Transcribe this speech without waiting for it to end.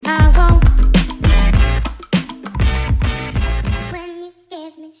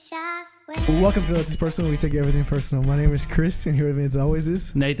Welcome to Let's Personal. We take everything personal. My name is Chris, and here with me as always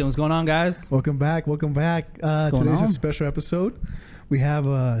is Nathan. What's going on, guys? Welcome back. Welcome back. Today's a special episode. We have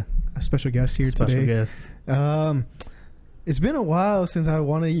a special guest here today. Guest. It's been a while since I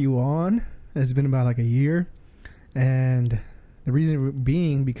wanted you on. It's been about like a year, and the reason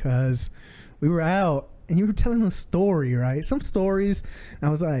being because we were out and you were telling a story, right? Some stories. And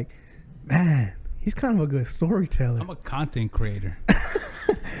I was like, man, he's kind of a good storyteller. I'm a content creator.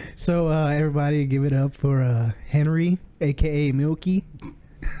 So everybody give it up for Henry, aka Milky.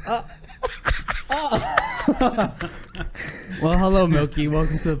 Well, hello, Milky.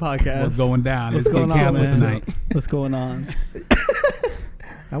 Welcome to the podcast. What's going down? What's going on, man? Tonight. What's going on?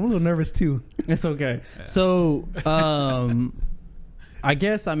 I'm a little nervous too. It's okay. So, I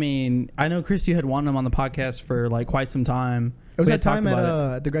guess, I mean, I know Chris, you had wanted him on the podcast for like quite some time. It was that time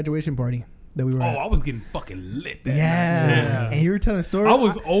at the graduation party that we were at. I was getting fucking lit that night. Yeah. And you were telling a story. I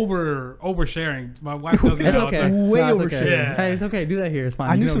was oversharing. My wife tells me It's that all the okay. time. Way No, it's oversharing. okay. Yeah. Hey, it's okay. Do that here. It's fine.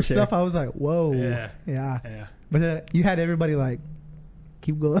 I knew You some overshare. stuff. I was like, whoa. Yeah. Yeah. But you had everybody like,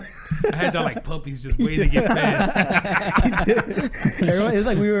 keep going. I had y'all like puppies just waiting to get fed. Everybody, it was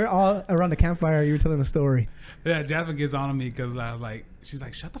like we were all around the campfire. You were telling a story. Yeah, Jasmine gets on me because I was like, she's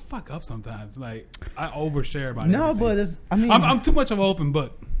like, shut the fuck up sometimes. Like, I overshare about No, everything. but it's, I mean, I'm too much of an open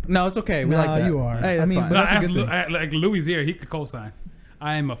book. No, it's okay. We Nah, like that. you are. Hey, I that's mean, fine. but No, that's a good thing. like Louis here, he could co-sign.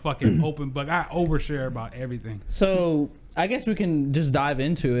 I am a fucking open book. I overshare about everything. So I guess we can just dive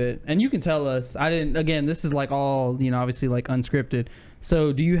into it, and you can tell us. I didn't. Again, this is like all obviously like unscripted.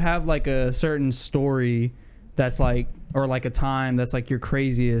 So do you have like a certain story that's like, or like a time that's like your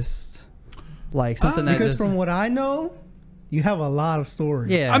craziest, like something that because just, from what I know, you have a lot of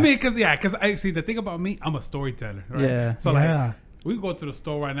stories. Yeah. I mean, because I see the thing about me, I'm a storyteller, right? Yeah. So Yeah. like, we can go to the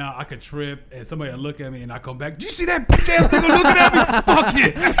store right now. I could trip, and somebody will look at me, and I come back. Did you see that bitch ass nigga looking at me? Fuck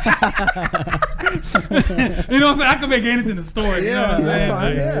it. You know what I'm saying? I can make anything a story. You know what I'm that's saying?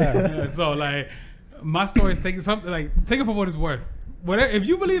 fine, Like, yeah. So like, my story is taking something like take it for what it's worth. Whatever. If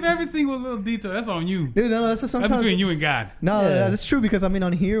you believe every single little detail, that's on you. Dude, no, that's what sometimes. That's between you and God. No, Yeah. that's true because I mean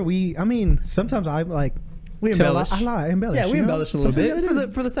on here sometimes I like we tell embellish. I embellish. Yeah, we you know? embellish a little Sometimes bit I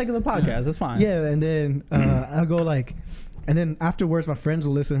do. for the sake of the podcast. That's fine. Yeah, and then I'll go like, and then afterwards my friends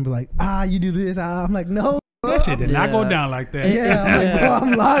will listen and be like, you do this. I'm like, no. That shit did not go Yeah. down like that. Yeah, I'm like, Yeah. bro,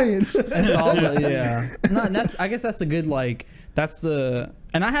 I'm lying. That's all. Yeah. No, and that's. I guess that's a good like. That's the.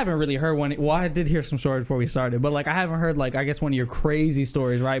 And I haven't really heard one. Well, I did hear some stories before we started, but like I haven't heard like I guess one of your crazy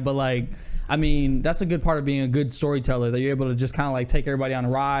stories, right? But like, I mean, that's a good part of being a good storyteller that you're able to just kind of like take everybody on a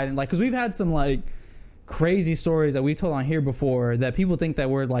ride and like because we've had some like crazy stories that we told on here before that people think that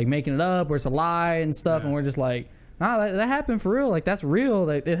we're like making it up or it's a lie and stuff, Yeah. and we're just like, nah, that happened for real. Like that's real.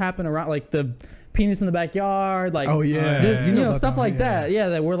 Like it happened around like the penis in the backyard, like Oh, yeah. just You know you know about stuff that, like yeah. that. Yeah,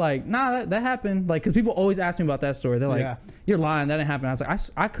 that we're like, nah, that happened. Like, because people always ask me about that story. They're like, Yeah. you're lying. That didn't happen. I was like,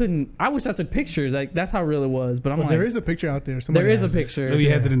 I couldn't. I wish I took pictures. Like, that's how real it was. But I'm Well, like, there is a picture out there. there is a has it. picture. Louis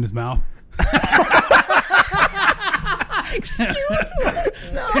has it in his mouth. Excuse me.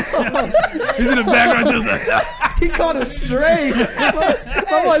 He's in the background just like. He caught a stray.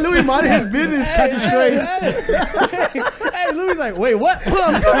 My boy Louis minded his business catching strays. Hey, Louis like, wait, what?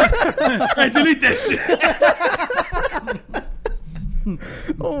 Hey, delete that shit.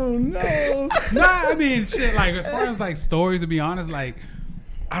 Oh no. Nah, I mean, shit. Like as far as like stories, to be honest, like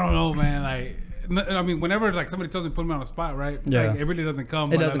I don't know, man. Like I mean, whenever like somebody tells me put me on the spot, right? Yeah. Like, it really doesn't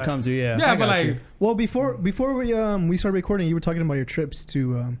come. It but, doesn't like, come to you. Yeah. Yeah, I but got like, you. Well, before we started recording, you were talking about your trips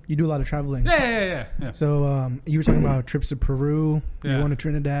to. You do a lot of traveling. yeah. So you were talking about trips to Peru. You Yeah. went to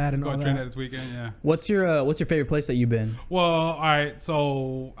Trinidad and Go all to that. Trinidad this weekend. Yeah. What's your favorite place that you've been? Well, all right.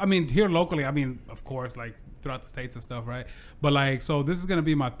 So I mean, here locally, I mean, of course, like throughout the states and stuff, right? But like, so this is gonna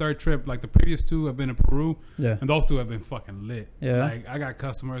be my third trip. Like the previous two have been in Peru, Yeah. and those two have been fucking lit. Yeah. Like I got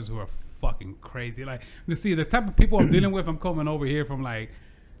customers who are fucking crazy. Like, you see the type of people I'm dealing with. I'm coming over here from like.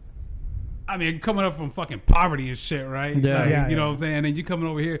 I mean, coming up from fucking poverty and shit, right? Yeah. Like, Yeah, you know yeah. what I'm saying? And you coming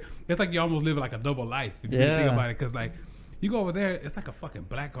over here, it's like you almost live like a double life if you really think Yeah. about it. Because like, you go over there, it's like a fucking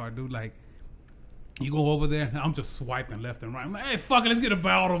black card, dude. Like, you go over there, and I'm just swiping left and right. I'm like, hey, fuck it, let's get a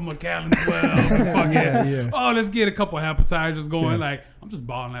bottle of Macallan 12. Fuck Yeah, it. yeah. Oh, let's get a couple of appetizers going. Yeah. Like, I'm just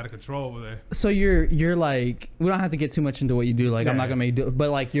balling out of control over there. So you're like, we don't have to get too much into what you do. Like I'm Yeah. not gonna make you do,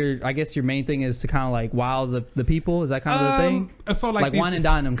 but like I guess your main thing is to kind of like wow the people. Is that kind of the thing? So like Like wine and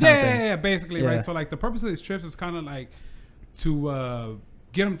dine them kind of thing. Yeah, basically, Yeah. right? So like the purpose of these trips is kind of like to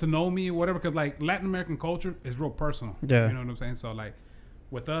get them to know me or whatever, because like Latin American culture is real personal. Yeah. You know what I'm saying? So like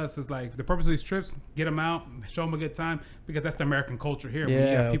with us, it's like the purpose of these trips, get them out, show them a good time, because that's the American culture here. When you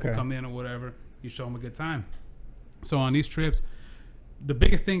Yeah, have people okay. come in or whatever, you show them a good time. So on these trips, the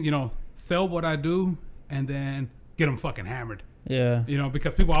biggest thing, sell what I do and then get them fucking hammered. Yeah.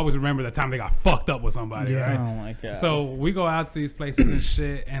 Because people always remember the time they got fucked up with somebody, Yeah. right? Oh my god. So we go out to these places and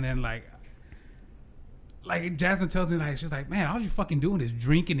shit, and then like Jasmine tells me, like, she's like, man, all you fucking doing is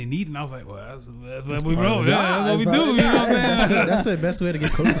drinking and eating. I was like, well, that's what we part know. of the Yeah, that's what we job, do. bro. You know what I'm saying? That's the best way to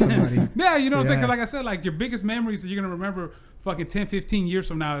get close to somebody. Yeah, you know what I'm saying? Yeah. 'Cause like I said, like your biggest memories that you're gonna remember fucking 10, 15 years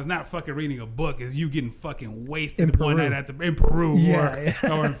from now is not fucking reading a book, is you getting fucking wasted In one Peru. night in Peru Yeah,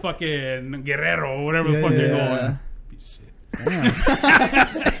 or in fucking Guerrero or whatever the Yeah, fuck you're yeah. going. Piece of shit.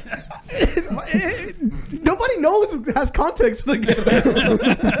 Nobody knows, has context.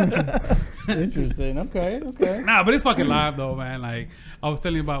 Interesting. Okay. Nah, but it's fucking live though, man. Like I was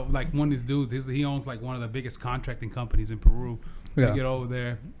telling you about, like one of these dudes, he owns like one of the biggest contracting companies in Peru. Yeah. We get over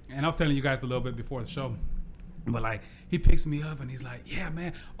there, and I was telling you guys a little bit before the show, but like he picks me up and he's like, "Yeah,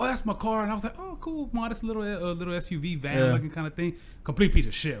 man, oh that's my car," and I was like, "Oh, cool, modest little SUV van looking kind of thing, complete piece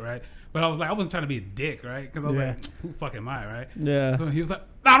of shit, right?" But I was like, I wasn't trying to be a dick, right? Because I was like, "Who the fuck am I, right?" Yeah. So he was like,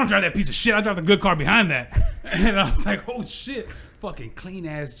 "No, I don't drive that piece of shit. I drive the good car behind that." And I was like, "Oh shit, fucking clean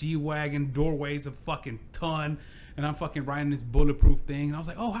ass G-Wagon, doorways a fucking ton." And I'm fucking riding this bulletproof thing. And I was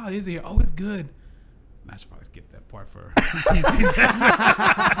like, "Oh, how is it here?" "Oh, it's good." I should probably skip that part for.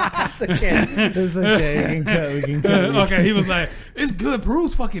 It's okay. We can cut. Okay, he was like, "It's good.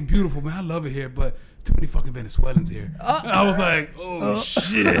 Peru's fucking beautiful, man. I love it here, but too many fucking Venezuelans here." I was like, "Oh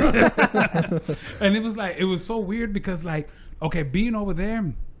shit!" And it was so weird because like, okay, being over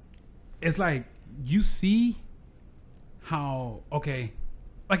there, it's like you see how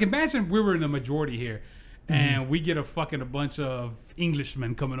like imagine we were in the majority here. And we get a bunch of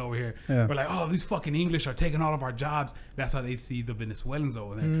Englishmen coming over here. Yeah. We're like, oh, these fucking English are taking all of our jobs. That's how they see the Venezuelans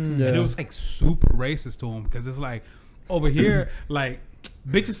over there. And Yeah. it was like super racist to them because it's like over here, like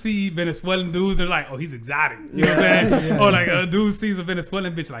bitches see Venezuelan dudes, they're like, oh, he's exotic. You know what I'm saying? Yeah. Or like a dude sees a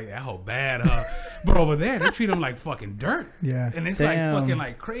Venezuelan bitch, like, that hoe bad, huh? But over there, they treat them like fucking dirt. Yeah. And it's Damn. like fucking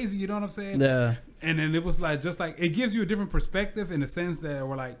like crazy. You know what I'm saying? Yeah. And then it was like, just like, it gives you a different perspective in the sense that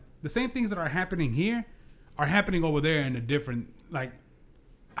we're like, the same things that are happening here are happening over there in a different, like,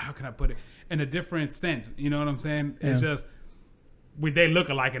 how can I put it? In a different sense. You know what I'm saying? It's Yeah. just, they look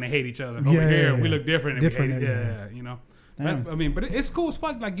alike and they hate each other. And Yeah, over here, yeah, we yeah. look different. And Different, we hate, yeah. you know? Damn. That's, I mean, but it's cool as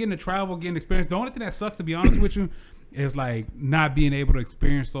fuck, like, getting to travel, getting experience. The only thing that sucks, to be honest with you, is, like, not being able to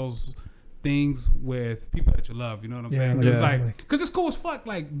experience those things with people that you love. You know what I'm Yeah, saying? like It's family. like, because it's cool as fuck,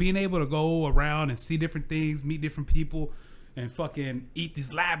 like, being able to go around and see different things, meet different people, and fucking eat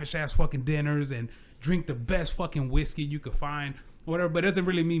these lavish ass fucking dinners and drink the best fucking whiskey you could find, whatever. But it doesn't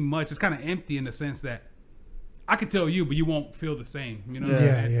really mean much. It's kind of empty in the sense that I could tell you, but you won't feel the same. You know what I'm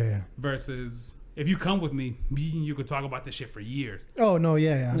Yeah, saying? yeah. Versus if you come with me, me and you could talk about this shit for years. Oh no,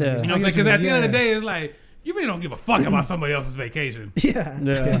 yeah. Yeah. You know what I'm saying? Because at the end of the day, it's like, you really don't give a fuck about somebody else's vacation. Yeah.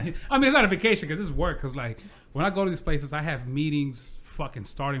 Yeah. I mean, it's not a vacation because it's work. Because, like, when I go to these places, I have meetings fucking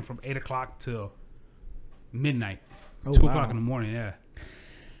starting from 8 o'clock till midnight, Oh, 2 wow. o'clock in the morning. Yeah.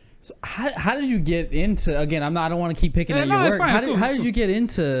 So how did you get into, again, I don't want to keep picking Yeah, at no, your it's work. fine, How it's cool, did it's cool. you get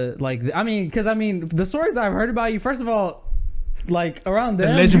into, like, because the stories that I've heard about you, first of all, like, around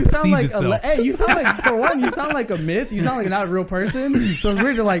there, legend you sound like precedes itself. hey, you sound like, for one, you sound like a myth. You sound like not a real person. So it's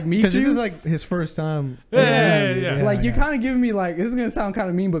weird to, like, meet Because you. this is like his first time. Yeah. Like, you kind of giving me, like, this is gonna sound kind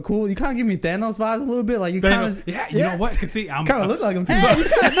of mean but cool. You kind of give me Thanos vibes a little bit. Like, you kind of Yeah, you know what? Cause see, I'm kind of look like him too. Hey, you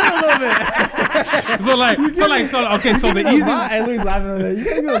kind of do a little bit. so the easiest Hey, Louis laughing over there. You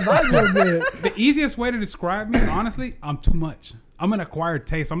gotta give me a vibe a little bit. the easiest way to describe me, honestly, I'm too much. I'm an acquired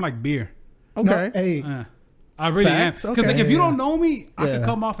taste. I'm like beer. Okay. No, hey, I really Facts? am. Because Okay. like, if you Yeah. don't know me, I Yeah. could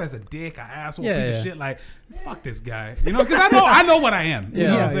come off as a dick, an asshole, Yeah, piece yeah. of shit. Like, fuck this guy. You know, because I know what I am. You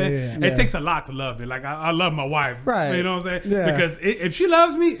know what I'm Yeah, saying? yeah, yeah. It takes a lot to love me. Like, I love my wife. Right. You know what I'm saying? Yeah. Because if she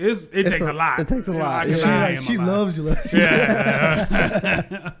loves me, it takes a lot. it takes a You know, lot. I Yeah. can she, lie like, in she my life. loves you. Loves you.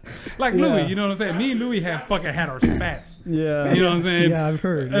 Yeah. Like Yeah. Louis, you know what I'm saying? Me and Louis have fucking had our spats. Yeah. You know what I'm saying? Yeah, I've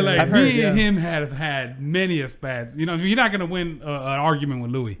heard. And, like, yeah. I've heard, me and yeah. him have had many a spats. You know, you're not gonna win an argument with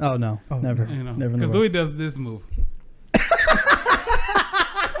Louis. Oh no, Oh, never, You know, never. because Louis does this move.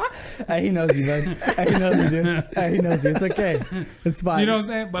 Hey, he knows you, man. Hey, he knows you, dude. Hey, he knows you. It's okay. It's fine. You know what I'm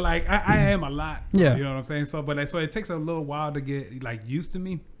saying? But like, I am a lot. Yeah. You know what I'm saying? So, but like, so it takes a little while to get like used to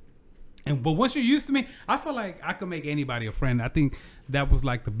me. But once you're used to me, I feel like I can make anybody a friend. I think that was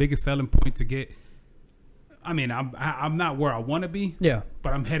like the biggest selling point to get. I mean, I'm not where I want to be, Yeah,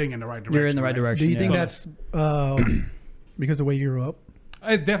 but I'm heading in the right direction. you're in the right direction. Do you yeah. think So- that's because of the way you grew up?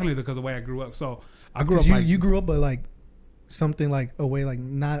 It's definitely because of the way I grew up. So I grew up 'Cause you, like you grew up, but like something like a way like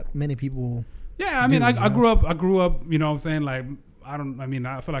not many people. Yeah, I mean, Dude, I grew up. You know what I'm saying? Like, I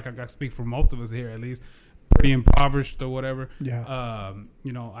feel like I got to speak for most of us here at least. pretty impoverished or whatever. Yeah.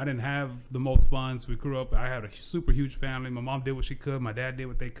 You know, I didn't have the most funds. We grew up. I had a super huge family. My mom did what she could. My dad did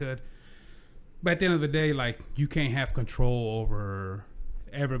what they could. But at the end of the day, like, you can't have control over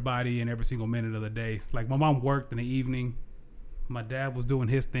everybody and every single minute of the day. Like, my mom worked in the evening. My dad was doing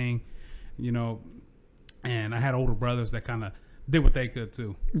his thing, you know, and I had older brothers that kind of did what they could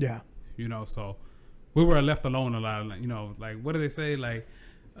too. Yeah. You know, so we were left alone a lot. You know, like, what do they say? Like,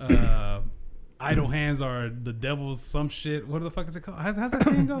 idle hands are the devil's some shit. What the fuck is it called? How's that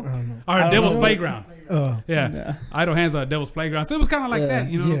saying go? Or devil's playground. Yeah. Idle hands are devil's playground. So it was kind of like that.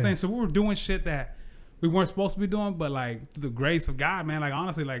 You know what I'm saying? So we were doing shit that we weren't supposed to be doing, but like through the grace of God, man, like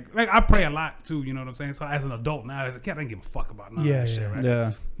honestly, like I pray a lot too. You know what I'm saying? So as an adult now, as a kid, I didn't give a fuck about none of that shit, right?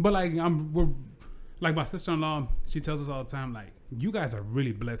 Yeah. But like we're like my sister-in-law, she tells us all the time, like, you guys are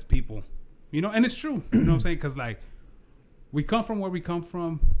really blessed people. You know, and it's true. You know what I'm saying? Because like, we come from where we come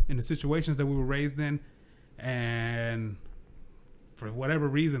from in the situations that we were raised in, and for whatever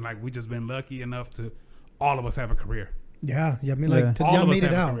reason, like, we just been lucky enough to all of us have a career. Yeah, I mean, like, all y'all of us made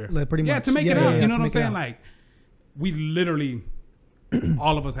it have a out, career. like, pretty much. Yeah, to make it out. You know what I'm saying? out. Like, we literally,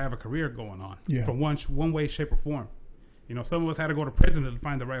 all of us have a career going on. Yeah. From one way, shape, or form. You know, some of us had to go to prison to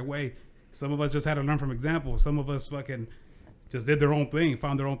find the right way. Some of us just had to learn from example. Some of us fucking just did their own thing,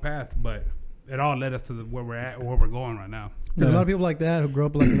 found their own path, but it all led us to where we're at or where we're going right now. There's a lot of people like that who grew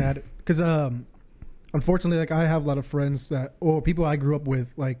up like that. Because unfortunately, like, I have a lot of friends that, or people I grew up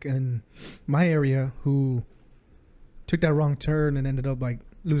with, like in my area, who took that wrong turn and ended up like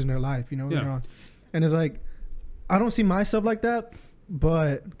losing their life. You know, later on. And it's like, I don't see myself like that,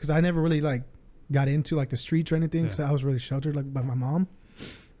 but because I never really like got into like the streets or anything, because I was really sheltered like by my mom.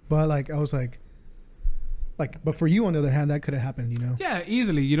 But like, I was like, but for you on the other hand, that could have happened, you know? Yeah,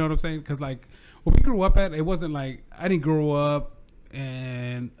 easily. You know what I'm saying? Because like, what we grew up at, it wasn't like, I didn't grow up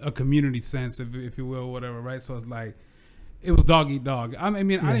in a community sense, if you will, whatever, right? So it's like, it was dog eat dog. I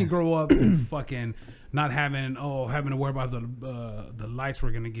mean, I didn't grow up fucking not having to worry about the lights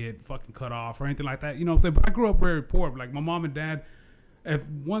were gonna get fucking cut off or anything like that. You know what I'm saying? But I grew up very poor. Like, my mom and dad, if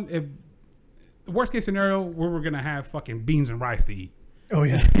the worst case scenario, we were gonna have fucking beans and rice to eat. Oh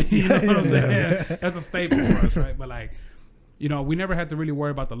yeah. You know what I'm saying? That's a staple for us, right? But like, you know, we never had to really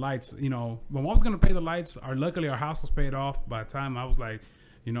worry about the lights. You know, when I was gonna pay the lights, luckily our house was paid off by the time I was like,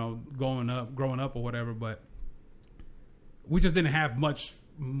 you know, growing up or whatever. But we just didn't have much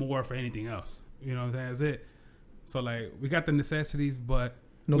more for anything else. You know what I'm saying? That's it. So like, we got the necessities, but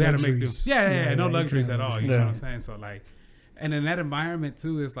we had to make do. Yeah, no luxuries at all. You know what I'm saying? So like, and in that environment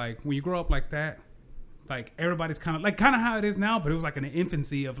too, is like, when you grow up like that, like, everybody's kind of how it is now, but it was like in the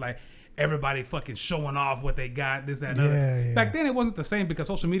infancy of like everybody fucking showing off what they got, this, that, and other. Back then it wasn't the same because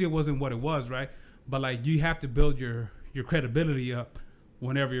social media wasn't what it was, right? But like, you have to build your credibility up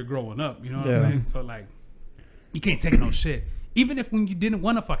whenever you're growing up, you know what I'm saying? So like, you can't take no shit. Even if when you didn't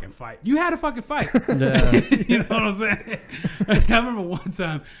want to fucking fight, you had to fucking fight. You know what I'm saying? I remember one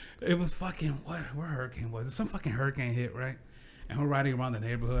time, it was fucking, where hurricane was it? Some fucking hurricane hit, right? And we're riding around the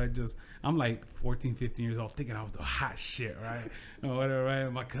neighborhood. I'm like 14, 15 years old, thinking I was the hot shit, right? Or whatever, right?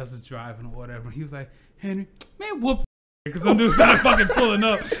 My cousin's driving or whatever. He was like, Henry, man, whoop. Because some dude started fucking pulling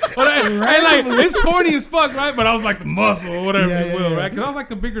up. But and like, it's corny as fuck, right? But I was like the muscle or whatever you will, right? Because I was like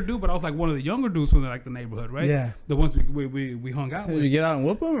the bigger dude, but I was like one of the younger dudes from like the neighborhood, right? Yeah. The ones we hung out with. Did you get out and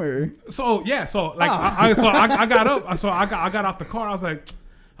whoop them, or? So yeah, so like I got up, so I got off the car. I was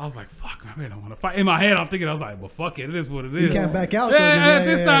like, fuck, I really don't want to fight. In my head, I'm thinking, I was like, well, fuck it. It is what it is. You can't back out. Yeah,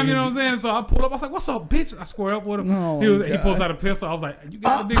 this time, you know what I'm saying? So I pulled up. I was like, what's up, bitch? I square up with him. He pulls out a pistol. I was like, you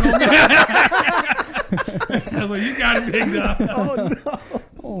got a big homie? I was like, you got a big dog. Oh, no.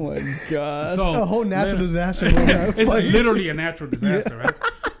 Oh, my God. So, a whole natural disaster. It's literally a natural disaster, right?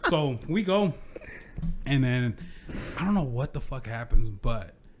 So we go, and then I don't know what the fuck happens,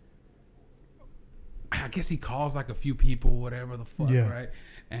 but I guess he calls like a few people, whatever the fuck, right?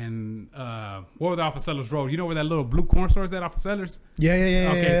 And we're off of Sellers Road. You know where that little blue corn store is at off of Sellers? Yeah.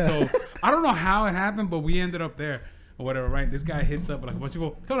 Okay, so I don't know how it happened, but we ended up there or whatever, right? This guy hits up like a bunch of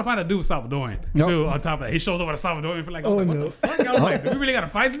people. Come to find a dude with Salvadorian too. On top of that, he shows up with a Salvadorian for like, I was like, what the fuck? I was like, do we really got to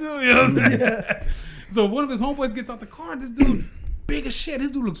fight still? You know what I'm saying? So one of his homeboys gets out the car. This dude, big as shit.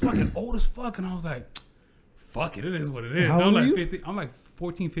 This dude looks fucking old as fuck, and I was like, fuck it, it is what it is. How old are you? 50. I'm like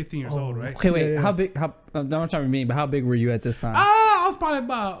 14, 15 years old, right? Okay, wait. How big? I'm not trying to be mean, but how big were you at this time? I was probably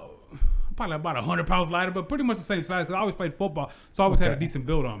about 100 pounds lighter, but pretty much the same size because I always played football, so I always had a decent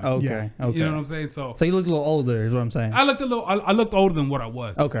build on me. Okay. You know what I'm saying? So you look a little older, is what I'm saying. I looked older than what I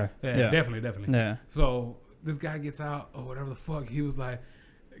was. Okay. Yeah. Definitely. Yeah. So this guy gets out or whatever the fuck. He was like,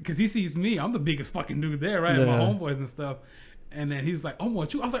 because he sees me, I'm the biggest fucking dude there, right? Yeah. My homeboys and stuff. And then he's like, "I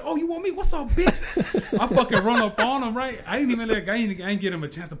want you." I was like, "Oh, you want me? What's up, bitch?" I fucking run up on him, right? I didn't get him a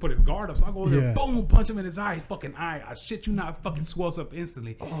chance to put his guard up. So I go over there, boom, punch him in his eye. His fucking eye, I shit you not, fucking swells up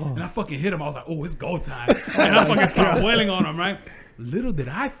instantly. And I fucking hit him. I was like, "Oh, it's go time." And I fucking started wailing on him, right? Little did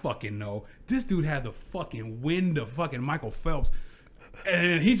I fucking know, this dude had the fucking wind of fucking Michael Phelps.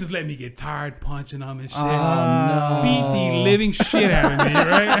 And he just let me get tired punching him and shit. Beat the living shit out of me,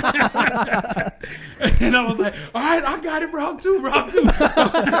 right? And I was like, all right, I got it, round two.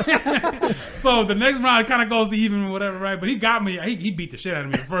 So the next round kind of goes to even or whatever, right? But he got me. He beat the shit out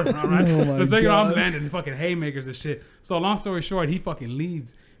of me the first round, right? The second round, I'm landing fucking haymakers and shit. So long story short, he fucking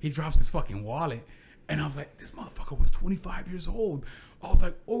leaves. He drops his fucking wallet. And I was like, this motherfucker was 25 years old. I was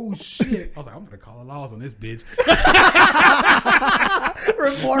like, oh shit. I was like, I'm gonna call the laws on this bitch. But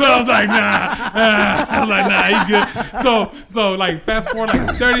I was like, nah, he good. So like fast forward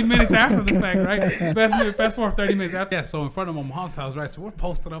like 30 minutes after the fact, right? Fast forward 30 minutes after. Yeah, so in front of my mom's house, right? So we're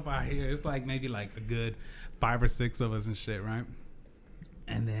posted up out here. It's like maybe like a good 5 or 6 of us and shit, right?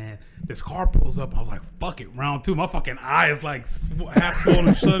 And then this car pulls up. I was like, fuck it, round 2. My fucking eye is like half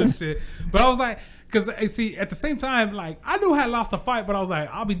swollen shut and shit. But I was like, because see, at the same time, like I knew I had lost the fight, but I was like,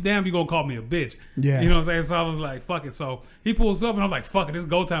 I'll be damned you gonna call me a bitch. Yeah. You know what I'm saying? So I was like, fuck it. So he pulls up and I'm like, fuck it, it's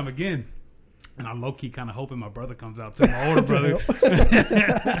go time again. And I'm low-key kind of hoping my brother comes out too, my older brother.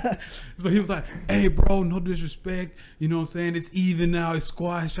 So he was like, hey, bro, no disrespect. You know what I'm saying? It's even now. It's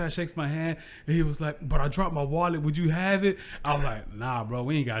squash. He shakes my hand. And he was like, but I dropped my wallet. Would you have it? I was like, nah, bro,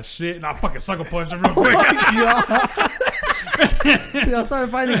 we ain't got shit. And I fucking sucker punched him real quick. Y'all started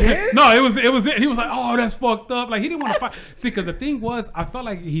fighting again? No, it was. He was like, oh, that's fucked up. Like, he didn't want to fight. See, because the thing was, I felt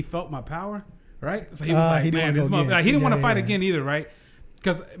like he felt my power, right? So he was like, man, this motherfucker. Like, he didn't want to fight again either, right?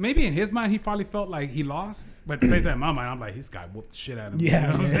 Because maybe in his mind, he probably felt like he lost. But at the same time, in my mind, I'm like, this guy whooped the shit out of me. Yeah. You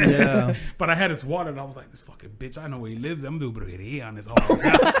know what I'm saying? Yeah. But I had his wallet, and I was like, this fucking bitch, I know where he lives. I'm going to do brujeria on this whole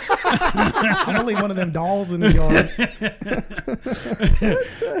I'm only one of them dolls in the yard.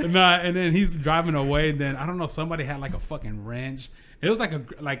 Nah, and then he's driving away, and then, I don't know, somebody had like a fucking wrench. It was like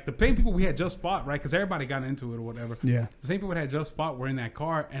the same people we had just fought, right? Because everybody got into it or whatever. Yeah. The same people that had just fought were in that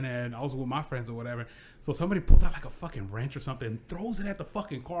car, and then I was with my friends or whatever. So somebody pulled out like a fucking wrench or something and throws it at the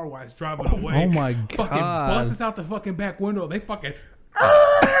fucking car while it's driving away. Oh my god! Fucking busts out the fucking back window. They fucking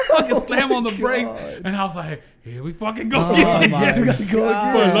slam on the brakes, and I was like, "Here we fucking go!" Oh my god!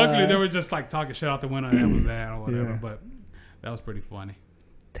 But luckily, they were just like talking shit out the window, and that was that or whatever. Yeah. But that was pretty funny.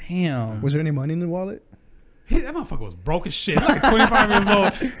 Damn. Was there any money in the wallet? That motherfucker was broke as shit. Like 25 years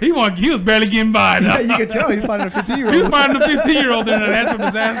old. He was barely getting by. Yeah, you can tell. He fighting a 15-year-old. He was fighting a 15-year-old in a natural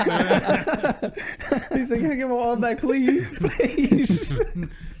disaster. He's like, can I get my wallet back, please? Please.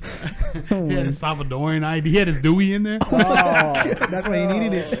 He had his Salvadorian ID. He had his Dewey in there. Oh, that's why he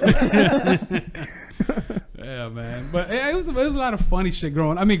needed it. Yeah, man. But it was a lot of funny shit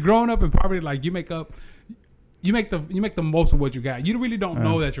growing up in poverty, like you make the most of what you got. You really don't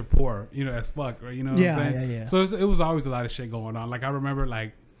know that you're poor, as fuck, right? You know what I'm saying? Yeah. So it was always a lot of shit going on. Like I remember,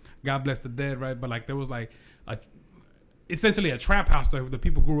 like, God bless the dead, right? But like there was like essentially a trap house there. The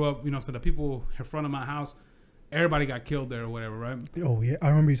people grew up, so the people in front of my house, everybody got killed there or whatever, right? Oh yeah, I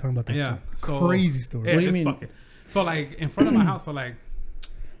remember you talking about that. Yeah, so crazy story. Yeah, What do you mean? So like in front of my house, so like.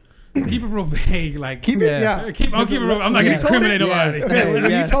 Keep it real vague, like keep it. Yeah, I'm keep it real. I'm not gonna incriminate nobody. Yes. Okay,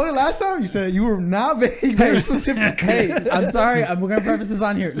 when Yes. you told it last time, you said you were not vague, very specific. Hey, I'm sorry. We're gonna preface this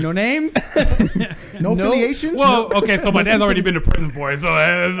on here. No names. No affiliations. Well, okay, so my dad's already been to prison for it, so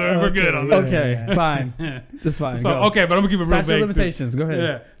we're good on that. Okay, fine. That's fine. So Go. okay, but I'm gonna keep it real Statute of vague. limitations. Go ahead.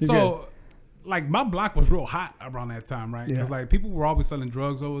 Yeah. You're So, like my block was real hot around that time, right? Because Yeah. like people were always selling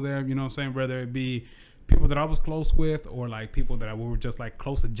drugs over there. You know what I'm saying? Whether it be people that I was close with or like people that we were just like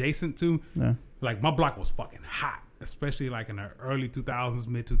close adjacent to. Yeah. Like my block was fucking hot, especially like in the early 2000s,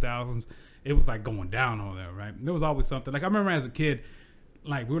 mid 2000s. It was like going down over there, right? There was always something. Like I remember as a kid,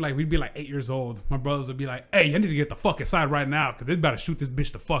 like we'd be like 8 years old. My brothers would be like, "Hey, I need to get the fuck inside right now because they about to shoot this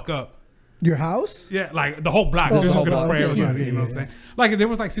bitch the fuck up." Your house? Yeah, like the whole block. Oh, They're just the whole gonna block. spray Okay, everybody. yeah, You know what I'm yeah. saying? Like there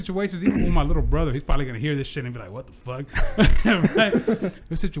was like situations, even with my little brother, he's probably gonna hear this shit and be like, "What the fuck?" Right?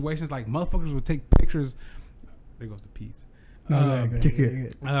 There's situations like motherfuckers would take pictures. There goes the piece.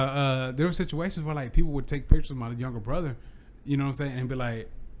 Good. There were situations where like people would take pictures of my younger brother, you know what I'm saying, and be like,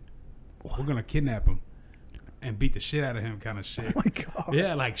 "We're gonna kidnap him and beat the shit out of him," kind of shit. Oh my god.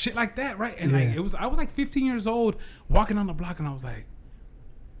 Yeah, like shit like that, right? And Yeah. like I was like 15 years old, walking on the block, and I was like,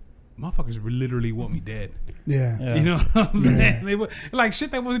 motherfuckers literally want me dead. Yeah. You know what I'm saying? Yeah. They would, like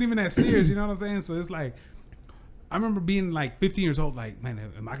shit that wasn't even that serious. You know what I'm saying? So it's like, I remember being like 15 years old, like, man,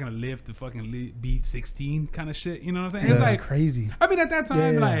 am I gonna live to fucking be 16 kind of shit? You know what I'm saying? That's It's like crazy. I mean, at that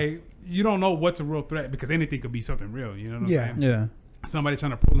time, Yeah. like, you don't know what's a real threat because anything could be something real. You know what I'm Yeah. saying? Yeah. Somebody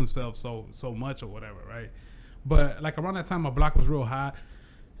trying to prove themselves so much or whatever, right? But like around that time, my block was real hot,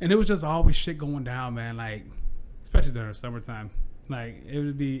 and it was just always shit going down, man. Like, especially during the summertime, like it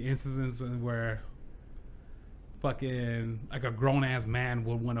would be instances where fucking like a grown ass man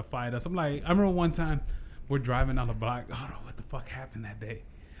would want to fight us. I'm like, I remember one time we're driving down the block. I don't know what the fuck happened that day.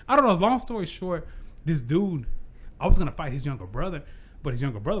 I don't know. Long story short, this dude, I was gonna fight his younger brother, but his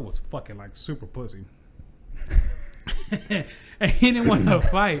younger brother was fucking like super pussy. And he didn't want to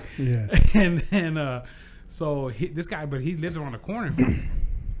fight. Yeah. And then so this guy, but he lived around the corner,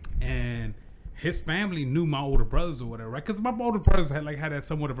 and his family knew my older brothers or whatever, right? Because my older brothers had that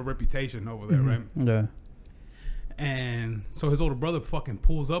somewhat of a reputation over there, right? Yeah. And so his older brother fucking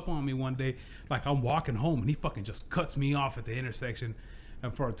pulls up on me one day, like I'm walking home, and he fucking just cuts me off at the intersection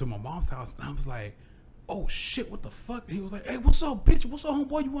to my mom's house. And I was like, oh shit, what the fuck? And he was like, hey, what's up, bitch? What's up,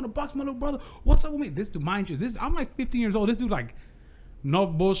 homeboy? You want to box my little brother? What's up with me? This dude, mind you, I'm like 15 years old. This dude, like, no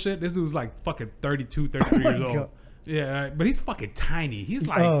bullshit. This dude's like fucking 32, 33 years old. God. Yeah, but he's fucking tiny. He's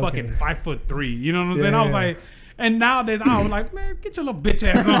like Oh, fucking okay. 5'3". You know what I'm Yeah, saying? I was yeah. like, and nowadays I was like, man, get your little bitch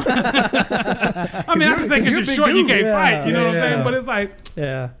ass on. I mean, I'm just saying, 'cause you're big short, you dude. can't Yeah, fight. You know what I'm yeah. saying? But it's like,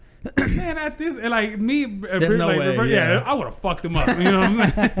 Yeah. man, at this, and like me, There's no like, way, yeah. I would have fucked him up. You know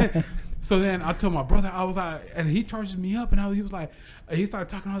what I'm saying? So then I told my brother, I was like, and he charges me up, and he was like, he started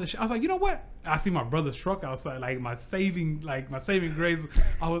talking all this shit. I was like, you know what? I see my brother's truck outside, like my saving grades.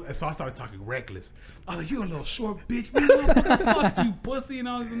 So I started talking reckless. I was like, you a little short bitch, man. Fuck you, pussy, and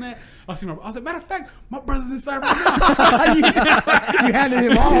all this and that. I was like, matter of fact, my brother's inside right now. You handed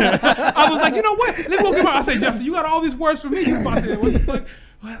him off. I was like, you know what? Let's go get my. I said, Justin, you got all these words for me. I said, what the fuck?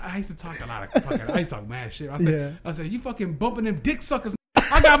 I used to talk a lot of fucking. I used to talk mad shit. I said, you fucking bumping them dick suckers.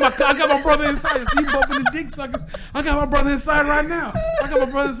 I got my brother inside. You bumping the dick suckers. I got my brother inside right now.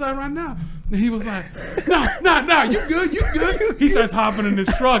 And he was like, no, you good. He starts hopping in his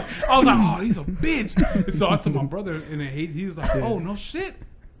truck. I was like, oh, he's a bitch. And so I told my brother, and then he was like, oh, no shit.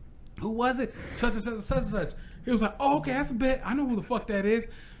 Who was it? Such and such and such and such. He was like, oh, okay, that's a bet. I know who the fuck that is.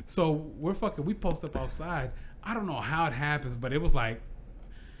 So we post up outside. I don't know how it happens, but it was like,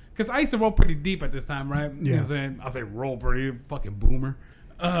 because I used to roll pretty deep at this time, right? You know what I'm saying? I say roll pretty, fucking boomer.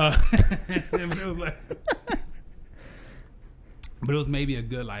 It was like, but it was maybe a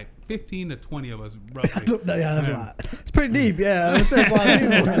good like 15 to 20 of us, roughly. That's a lot. It's pretty deep. Yeah. That's a lot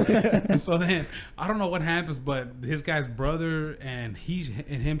of people. So then I don't know what happens, but his guy's brother and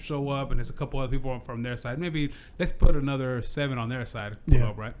him show up, and there's a couple other people from their side. Maybe let's put another 7 on their side. Pull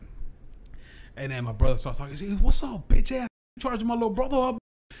up, right? And then my brother starts talking. He goes, what's up, bitch ass? Charging my little brother up.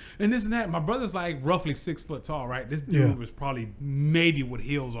 And this and that. My brother's like roughly 6 foot tall, right? This dude was probably maybe with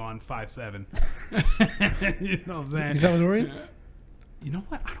heels on 5'7". You know what I'm saying? Is that Salvadorian? You know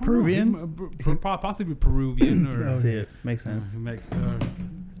what? I don't Peruvian? know. Possibly Peruvian or Oh, See it. Makes sense. You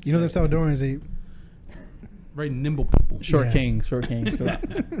know them Salvadorians, they very nimble people. Short Yeah. king. So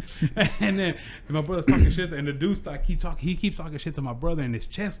And then my brother's talking shit, and the dude he keeps talking shit to my brother in his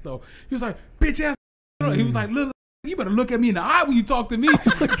chest though. He was like, bitch ass. He was like, little. You better look at me in the eye when you talk to me.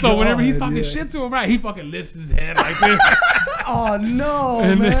 So whenever he's talking shit to him, right, he fucking lifts his head like this. oh no,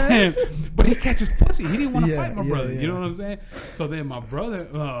 And man. then, but he catches pussy. He didn't want to Yeah, fight my yeah, brother. yeah. You know what I'm saying? So then my brother,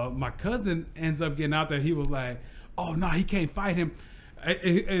 my cousin ends up getting out there. He was like, oh, no, he can't fight him.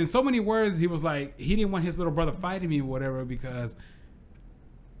 In so many words, he was like, he didn't want his little brother fighting me or whatever because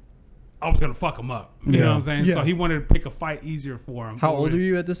I was going to fuck him up. You know what I'm saying? Yeah. So he wanted to pick a fight easier for him. How old are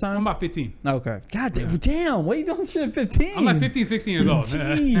you at this time? I'm about 15. Okay. God damn. What are you doing shit at 15? I'm like 15, 16 years old.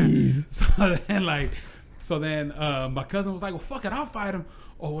 Jeez. So then my cousin was like, well, fuck it, I'll fight him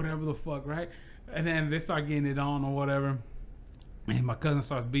or whatever the fuck, right? And then they start getting it on or whatever. And my cousin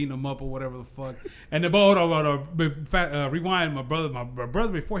starts beating him up or whatever the fuck. And the rewind, my brother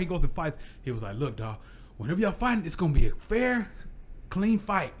before he goes and fights, he was like, look, dog, whenever y'all fighting, it's going to be a fair, clean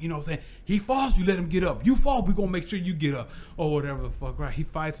fight. You know what I'm saying? He falls, you let him get up. You fall, we going to make sure you get up or whatever the fuck, right? He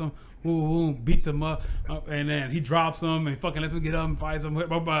fights him. Beats him up, and then he drops him and fucking lets him get up and fights him.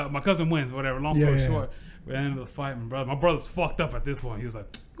 My cousin wins, whatever. Long story short, at the end of the fight, my brother's fucked up at this point. He was like,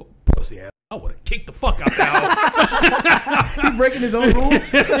 "Go pussy ass! I would have kicked the fuck out that hoe." He breaking his own rules.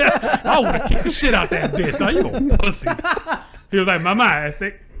 I would have kicked the shit out that bitch. Dog. You a pussy? He was like, "Mama, I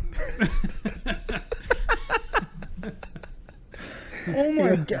think." Oh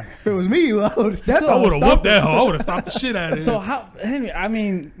my god. If it was me, I would have stepped. I would have whooped that hoe. I would have stopped the shit out of it. So how, Henry, I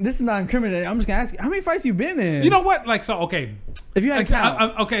mean, this is not incriminating. I'm just going to ask you, how many fights you been in? you know what? Like, so okay. If you had to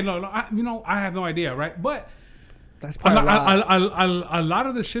count. Okay, no, I have no idea, right? But That's probably a lot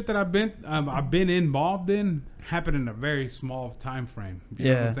of the shit that I've been involved in happened in a very small time frame. You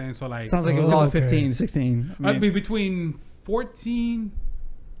know what I'm saying? So like, sounds like it was all 15, 16. I'd be between 14.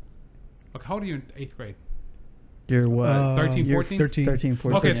 Okay, how old are you in 8th grade? You're what? 13, 14? 13,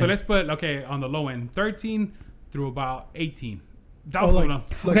 14. Okay, so yeah. let's put on the low end, 13 through about 18. That Oh, was like,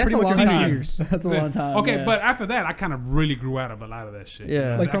 enough. like That's pretty a much long your time. years. That's a long time. Okay, yeah. but after that, I kind of really grew out of a lot of that shit.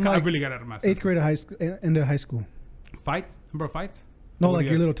 Yeah. Like from I like really got out of my system. 8th grade to high school, into high school. Fights? Remember fights? No, What like do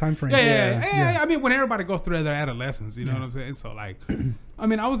your you little time frame. Yeah. I mean, when everybody goes through their adolescence, you know Yeah. what I'm saying? So, like, I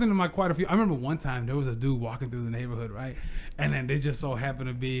mean, I was in quite a few. I remember one time there was a dude walking through the neighborhood, right? And then they just so happened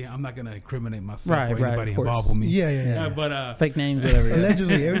to be, I'm not going to incriminate myself Right, or right, anybody of course. involved with me. Yeah. But, fake names, whatever. yeah.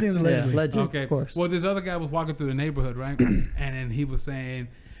 Allegedly, everything's Yeah, allegedly. legend, okay. of course. Well, this other guy was walking through the neighborhood, right? And then he was saying,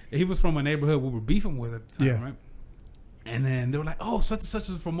 he was from a neighborhood we were beefing with at the time, Yeah. right? And then they were like, oh, such and such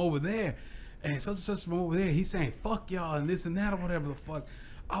is from over there. And such and such is from over there. He's saying, fuck y'all and this and that or whatever the fuck.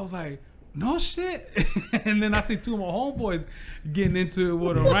 I was like, no shit. And then I see two of my homeboys getting into it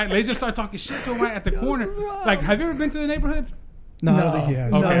with him, right? They just start talking shit to him right at the corner. Like, have you ever been to the neighborhood? No, I don't think he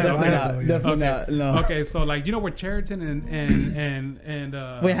has. Okay, No, definitely I not. don't know, yeah. Definitely not. No. Okay, so like, you know where Cheriton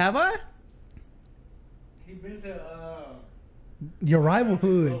and Wait, have I? He been to Your rival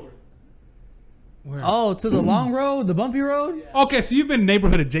hood. where? Oh, to the long road, the bumpy road. Okay, so you've been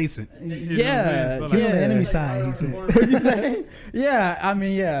neighborhood adjacent. You know what I'm saying? Yeah, So, He's on yeah. the enemy side. He said. What'd you say? Yeah, I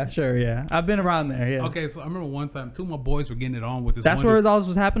mean, yeah, sure, yeah. I've been around there. Yeah. Okay, so I remember one time two of my boys were getting it on with this. That's one where dude. all this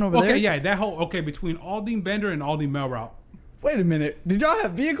was happening over there. Okay, yeah, that whole between Aldine Bender and Aldine Melroute. Wait a minute. Did y'all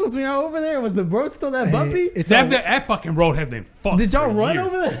have vehicles when y'all were over there? Was the road still that Hey, bumpy? it's That, all- that fucking road has been fucked. Did y'all for run years.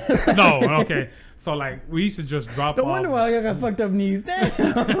 over there? No, okay. So like we used to just drop No off. wonder why y'all got fucked up knees. Damn.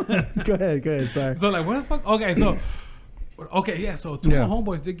 Go ahead. Sorry. So like what the fuck? Okay, so okay, yeah. So two Yeah. of my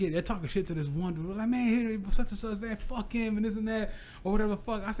homeboys they're talking shit to this one dude. They're like, man, here such and such, man, fuck him and this and that or whatever the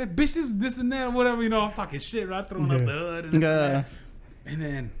fuck. I said, bitch, this and that or whatever. You know, I'm talking shit, right? Throwing up Yeah. the hood and this Yeah. and that. And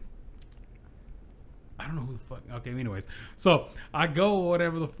then I don't know who the fuck. Okay, anyways, so I go or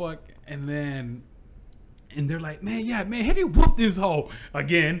whatever the fuck, and then. And they're like, man, have you whooped this hoe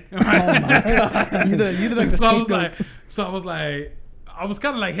again? Oh my God. You did like the So I was scapegoat. like, I was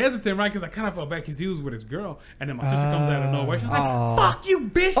kind of like hesitant, right? Because I kind of felt bad because he was with his girl, and then my sister comes out of nowhere. She's like, Oh. "Fuck you,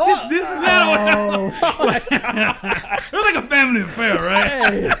 bitch! This and that." Oh, It was like a family affair,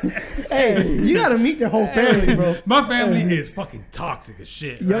 right? hey, you gotta meet their whole family, bro. My family is fucking toxic as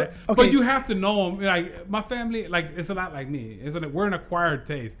shit, Yo, right? okay. But you have to know them. Like my family, like it's a lot like me. We're an acquired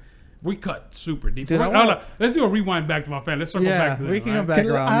taste. We cut super deep. Dude, I Hold want- on. Let's do a rewind back to my family. Let's circle Yeah, back to them, we can right? go back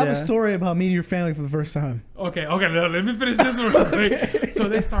around. I have yeah. a story about meeting your family for the first time. Okay, let me finish this one real quick. So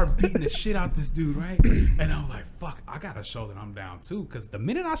they start beating the shit out this dude, right? And I was like, fuck, I gotta show that I'm down too. Because the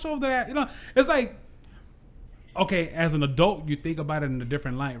minute I show that, it's like, okay, as an adult, you think about it in a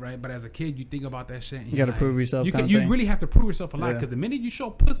different light, right? But as a kid, you think about that shit. And You you're gotta prove yourself You, kind of you thing. really have to prove yourself a lot. Yeah. Because the minute you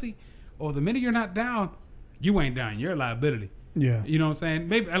show pussy, or the minute you're not down, you ain't down. You're a liability. Yeah. You know what I'm saying?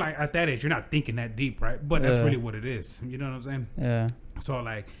 Maybe like at that age, you're not thinking that deep, right? But that's Yeah. really what it is. You know what I'm saying? Yeah. So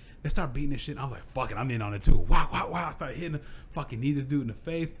like they start beating this shit. And I was like, fuck it, I'm in on it too. Wow. I started hitting him. Fucking knee this dude in the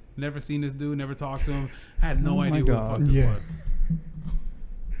face. Never seen this dude, never talked to him. I had no Oh my idea who the God. fuck this Yeah. was.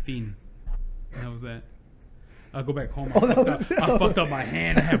 Fiend. That was that. I go back home. I fucked up my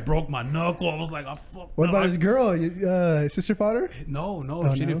hand. I had broke my knuckle. I was like, I fucked What up. about his girl? Sister fought her? No,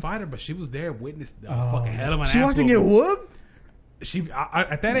 Oh, she no? didn't fight her, but she was there, witnessed the Oh. fucking hell of an She wants to ass get whooping. whooped?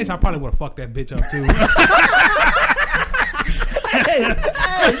 At that age, I probably would have fucked that bitch up too. Hey,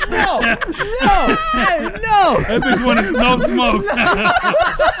 no. That bitch wanted snow smoke.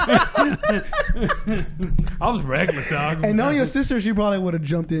 I was reckless, dog. And knowing your sister, she probably would have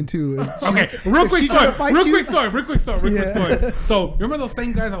jumped in too. Okay, real quick she tried to story. fight you- Real quick story. Yeah. So remember those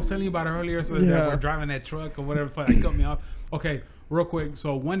same guys I was telling you about earlier? So Yeah. that were driving that truck or whatever. They cut me off. Okay, real quick.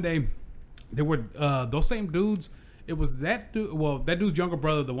 So one day, there were those same dudes. It was that dude. Well, that dude's younger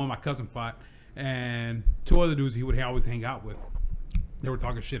brother, the one my cousin fought, and two other dudes he would always hang out with. They were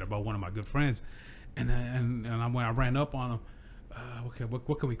talking shit about one of my good friends, and when I ran up on him. Okay,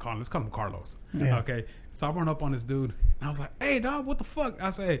 what can we call him? Let's call him Carlos. Yeah. Okay, so I run up on this dude, and I was like, "Hey, dog, what the fuck?" I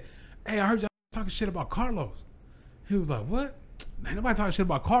say, "Hey, I heard y'all talking shit about Carlos." He was like, "What? Ain't nobody talking shit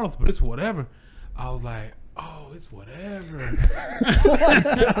about Carlos, but it's whatever." I was like, "Oh, it's whatever."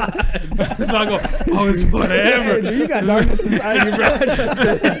 So I go, "Oh, it's whatever." Hey, dude, you got darkness inside you, bro.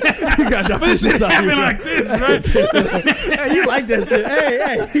 You got But darkness shit inside you, happened bro. like this, right? Hey, you like that shit.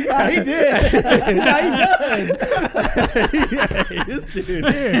 Hey, he did. Now he does. Hey, this dude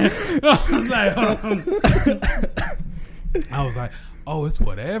here. I was like, "Oh, it's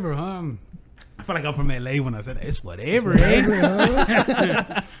whatever, huh?" I feel like I'm from LA when I said it's whatever,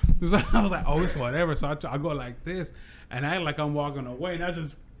 eh? So I was like, oh, it's whatever. So I go like this, and I act like I'm walking away, and I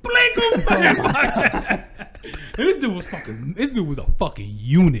just blink him. And this dude was a fucking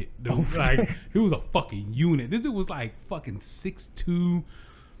unit, dude. Like, he was a fucking unit. This dude was like fucking 6'2",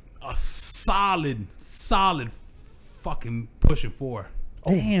 a solid fucking pushing 4.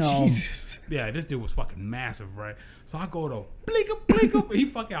 Damn. Jesus. Yeah, this dude was fucking massive, right? So I go to blink him. He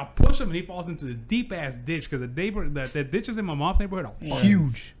fucking, I push him and he falls into this deep ass ditch because the ditches in my mom's neighborhood are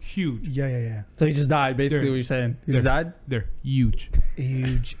fucking huge. Yeah. So he just died, basically. They're- what you're saying? He just died. They're huge.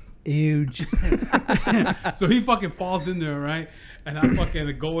 Huge. So he fucking falls in there, right? And I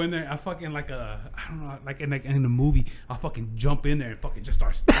fucking go in there. I fucking I don't know, like in the movie, I fucking jump in there and fucking just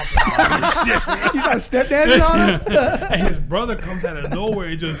start stomping on his shit. You start step dancing on him? And his brother comes out of nowhere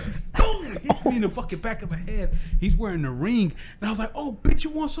and just boom, hits me in the fucking back of the head. He's wearing a ring, and I was like, "Oh, bitch, you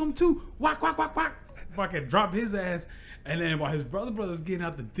want some too?" Whack, whack, whack, whack. Fucking drop his ass. And then while his brother's getting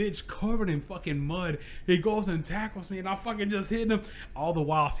out the ditch covered in fucking mud, he goes and tackles me, and I fucking just hit him. All the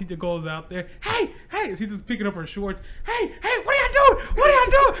while, Cynthia goes out there, hey, he's just picking up her shorts. Hey, what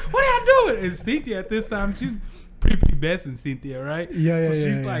are y'all doing? And Cynthia at this time, she's pretty pubescent, Cynthia, right? Yeah, So yeah,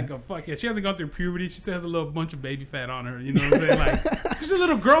 she's yeah, like a fucking, she hasn't gone through puberty. She still has a little bunch of baby fat on her, you know what I'm saying? Like, she's a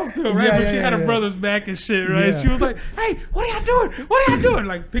little girl still, right? Yeah, But yeah, she had her yeah. brother's back and shit, right? Yeah. She was like, hey, what are y'all doing?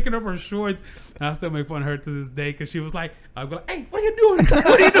 Like, picking up her shorts. And I still make fun of her to this day because she was like, I'll go like, hey, what are you doing?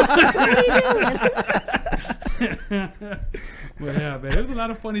 But yeah, man, there's a lot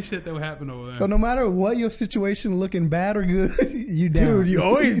of funny shit that would happen over there. So no matter what your situation looking bad or good, you down. Dude, you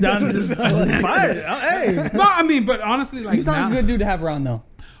always down to just fight. Hey, No, I mean, but honestly, like, he's not now, a good dude to have around though.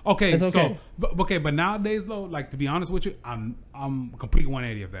 okay, It's okay. so but nowadays though, like, to be honest with you, I'm complete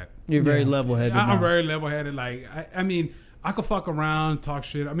 180 of that. You're very level-headed. I'm now. very level-headed. Like, I mean, I could fuck around, talk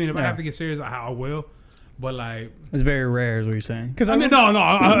shit. I mean, if I Yeah. have to get serious, I will. But like, It's very rare, is what you're saying. Because I mean, no,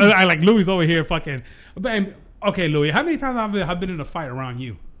 I like Louis over here fucking. But, okay, Louis, how many times have been in a fight around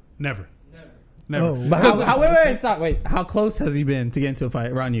you? Never. Never. Oh, But Because wait, how close has he been to get into a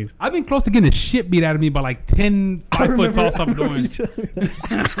fight around you? I've been close to getting the shit beat out of me by like 10 I 5-foot tall remember you Salvadorans. telling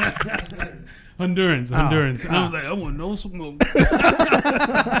me that. Honduran. Oh. And I was like, I want no smoke.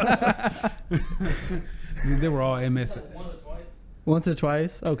 They were all MS. Once or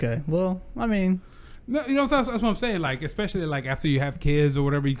twice? Okay. Well, I mean, No, you know, that's what I'm saying. Like, especially like after you have kids or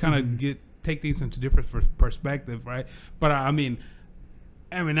whatever, you kind of take things into different perspective, right? But I mean,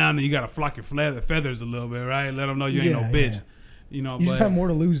 every now and then you gotta flock your feathers a little bit, right? Let them know you ain't no Yeah, bitch. yeah. You know, You but just have more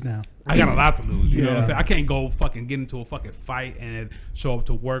to lose now. I got a lot to lose. You know what I'm Yeah. saying? I can't go fucking get into a fucking fight and then show up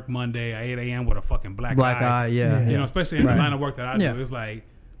to work Monday at 8 a.m. with a fucking black eye. yeah. Yeah. You know, especially in Right. the line of work that I do, Yeah. it's like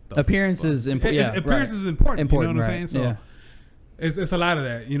the Appearance is important. Yeah, appearance right. is important. You know what I'm Important, saying? right, So it's a lot of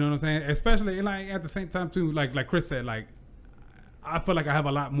that. You know what I'm saying? Especially like at the same time too, like Chris said, like I feel like I have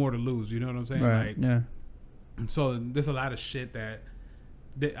a lot more to lose. You know what I'm saying? Right. Like, Yeah. so there's a lot of shit that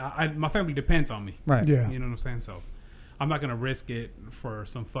my family depends on me. Right. Yeah. You know what I'm saying? So I'm not gonna risk it for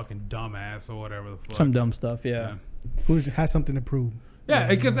some fucking dumbass or whatever the fuck. Some dumb stuff. Yeah. Who has something to prove? Yeah,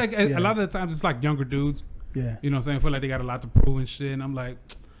 because like Yeah. a lot of the times it's like younger dudes. Yeah. You know what I'm saying? Feel like they got a lot to prove and shit. And I'm like,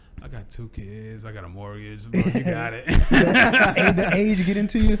 I got 2 kids. I got a mortgage. Bro, you got it. The age get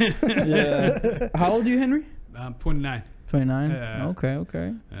into you? Yeah. How old are you, Henry? I'm 29. 29. Yeah. Okay.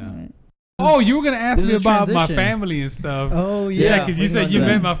 Yeah. All right. Oh, you were gonna ask There's me a about my transition. family and stuff. Oh, yeah, yeah. because you we said love you that.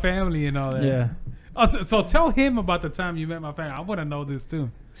 met my family and all that. Yeah. Oh, so tell him about the time you met my family. I want to know this too.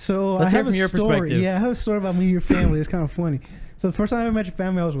 So Let's I hear have from a your story. perspective. Yeah, I have a story about me and your family. It's kind of funny. So the first time I ever met your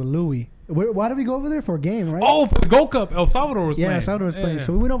family, I was with Louis. Why did we go over there for a game, right? Oh, for the Gold Cup, El Salvador was yeah, playing. Salvador was playing. Yeah.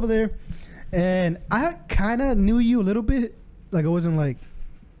 So we went over there, and I kind of knew you a little bit. Like I wasn't like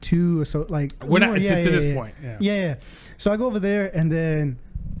too so like. We're not more- to this point. Yeah. Yeah. So I go over there, and then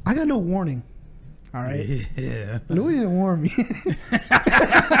I got no warning. All right. Yeah. Louis didn't warn me.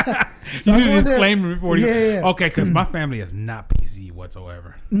 You I need go a in there- disclaimer before you. Yeah. Okay, because my family is not PC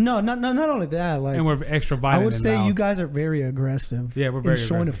whatsoever, No, not only that. Like and we're extra I violent. would and say loud. you guys are very aggressive. Yeah, we're in very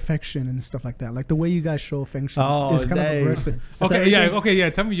showing aggressive. affection and stuff like that. Like the way you guys show affection Oh, is kind of dang. aggressive. That's Okay, yeah, everything? okay, yeah.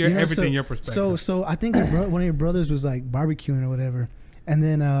 Tell me You know, everything, your perspective. So I think one of your brothers was like barbecuing or whatever, and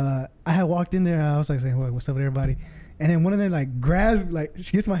then I had walked in there. And I was like saying, "What, what's up with everybody?" And then one of them like grabs, like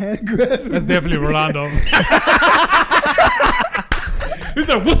she gets my hand, and grabs. That's definitely Rolando. He's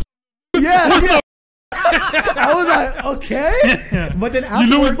like, what's yeah. I was like, okay, but then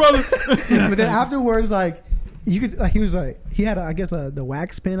you Louis afterwards, brother? but then afterwards, like you could, like he was like, he had, I guess, the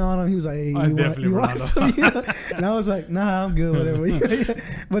wax pin on him. He was like, hey, Oh, it's you definitely want Ronaldo. some, you know? And I was like, nah, I'm good, whatever.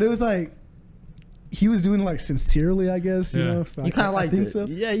 But it was like, he was doing it like sincerely, I guess. You Yeah. know, so You kind of I like think it. so.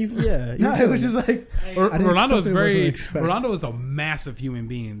 Yeah, yeah. No, it was just like I didn't- Rolando is something wasn't very. expected. Rolando is a massive human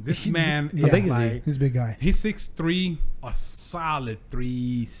being. This man Yeah. is big is he? like. he's a big guy. He's 6'3", a solid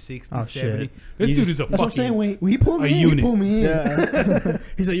 360, Oh, 70. shit. This You dude just- is a That's what I'm saying. fucking. When he pulled a me in, unit. he pulled me in. Yeah.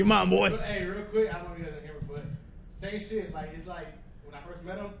 He said, "You're mine, boy." But hey, real quick, I don't know if you guys are here, but same shit. Like it's like when I first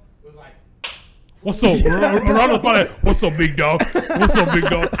met him, it was like What's up, bro? Ronaldo's probably like, what's up, big dog? What's up, big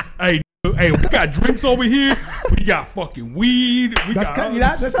dog? Hey, we got drinks over here. We got fucking weed. We That's got kind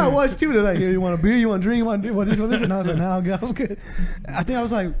that's how it was too. They're like, "Here, you want a beer? You want a drink? You want this one, this?" And I was like, "No, I'm good. I'm good." I think I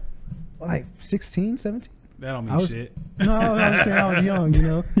was like 16, 17. That don't I mean was shit. no, I was saying I was young, you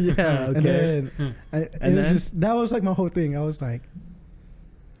know. Yeah. And Okay. then it And was then? just that was like my whole thing. I was like,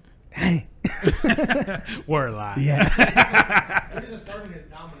 dang, Word lie. yeah. we're just starting his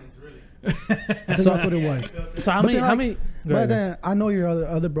dominance, really. I think that's what it was. So how But many? then, How like, many? Go But ahead. then I know your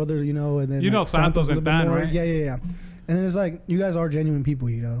other brother, you know, and then You know Santos a and little bit Dan, more. right? Yeah. And then it's like you guys are genuine people,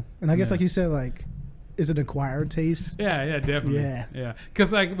 you know. And I guess Yeah. like you said, like, is it acquired taste? Yeah, definitely. Yeah. Yeah.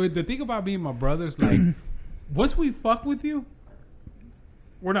 Because, like, with the thing about being my brothers, like, once we fuck with you,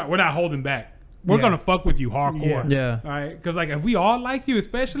 we're not holding back. We're Yeah. going to fuck with you hardcore. Yeah. All right? Because, like, if we all like you,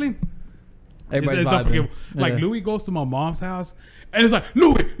 especially, Everybody's it's vibing. unforgivable. Like, Yeah. Louis goes to my mom's house, and it's like,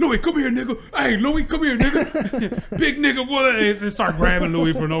 Louis, come here, nigga. Hey, Louis, come here, nigga. Big nigga, boy. And they start grabbing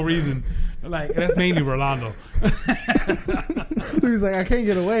Louis for no reason. Like, that's mainly Rolando. He's like, I can't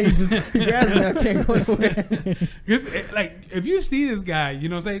get away. He grabs me. I can't go away. Like, if you see this guy, you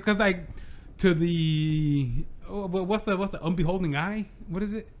know what I'm saying? Because, like, to the what's the unbeholding eye? What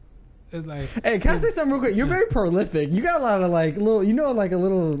is it? It's like, Hey, can I say something real quick? You're very prolific. You got a lot of like little, you know, like a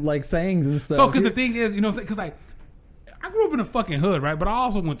little like sayings and stuff. so because the thing is, you know, because like I grew up in a fucking hood, right? But I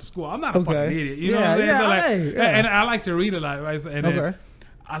also went to school. I'm not a Okay. fucking idiot, you know Yeah, what I'm saying? So, yeah, like, hey, yeah. and I like to read a lot, right? So, and then Okay.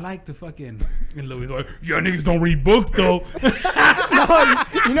 I like to fucking and Louis like, y'all niggas don't read books though. No,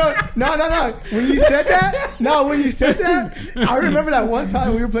 you know, no. When you said that, I remember that one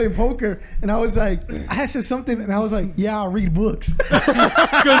time we were playing poker, and I was like, I had said something, and I was like, "Yeah, I read books." Because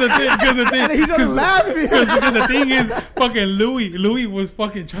the thing, And he started laughing. Because the thing is, fucking Louis was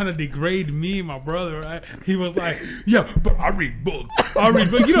fucking trying to degrade me and my brother, right? He was like, yeah, but I read books.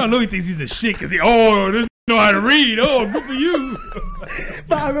 You know, Louis thinks he's a shit because this know how to read. Oh, good for you.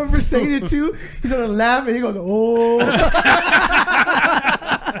 But I remember saying it too. He started laughing. He goes, "Oh."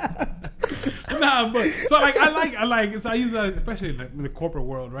 Nah, but so like I like so I use that especially like in the corporate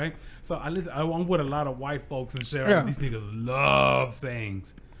world, right? So I'm with a lot of white folks and shit. Right? Yeah. These niggas love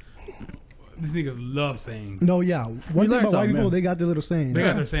sayings. These niggas love sayings. No, yeah. One thing learn about white something, people, yeah. they got their little sayings. They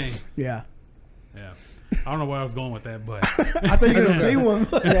got their sayings. Yeah. Yeah. I don't know where I was going with that, but I thought you were gonna say one.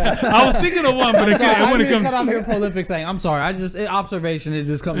 I was thinking of one, but it Sorry, I when it just comes. said I'm here prolific saying. I'm sorry. Observation. It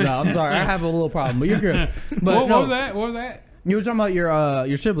just comes out. I'm sorry. I have a little problem, but you're good. But What no, was that? What was that? you were talking about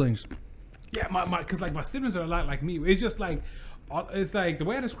your siblings. Yeah, because like my siblings are a lot like me. It's just like, it's like the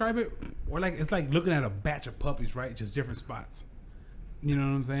way I describe it, or like it's like looking at a batch of puppies, right? Just different spots. You know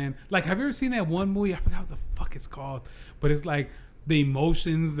what I'm saying? Like, have you ever seen that one movie? I forgot what the fuck it's called, but it's like the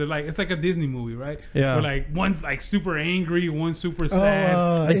emotions. They're like, it's like a Disney movie, right? Yeah. Where like one's like super angry, one's super sad.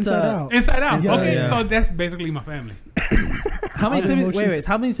 Oh, It's, Inside uh, Out. Inside Out. Inside Okay, Out, yeah. so that's basically my family. How many Other siblings? Wait. emotions.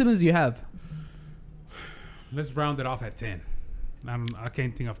 How many siblings do you have? Let's round it off at 10. I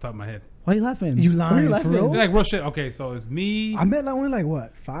can't think off the top of my head. Why are you laughing? You Why are lying, for real? Like real shit. Okay, so it's me. I met like only like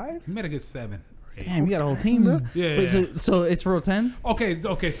what 5? You met a good 7 or 8. Damn, you got a whole team, bro. Yeah, Wait, yeah. so it's for 10? Okay.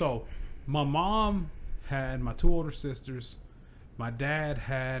 So my mom had my 2 older sisters. My dad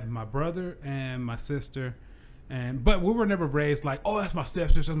had my brother and my sister, but we were never raised like, oh, that's my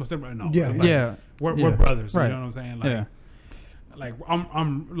stepsister, that's my stepbrother. No, Yeah. it's like, Yeah. we're Yeah. brothers. Right. You know what I'm saying? Like, Yeah. like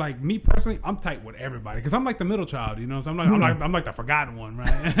I'm like me personally, I'm tight with everybody because I'm like the middle child. You know, what I'm saying? I'm like the forgotten one,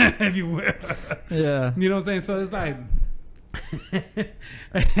 right? If you will. Yeah. You know what I'm saying? So it's like,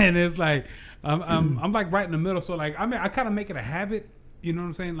 and it's like, I'm like right in the middle. So like, I mean, I kind of make it a habit. You know what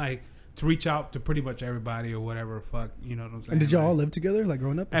I'm saying? Like to reach out to pretty much everybody or whatever. Fuck, you know what I'm saying? And did y'all all Like, live together, like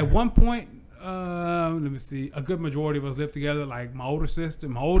growing up? at one point, let me see, a good majority of us live together. Like my oldest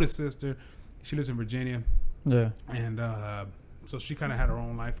sister, she lives in Virginia, Yeah. and so she kind of had her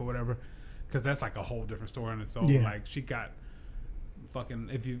own life or whatever. Because that's like a whole different story on its own. Yeah. Like she got fucking,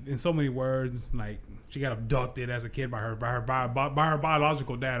 if you in so many words, like she got abducted as a kid by her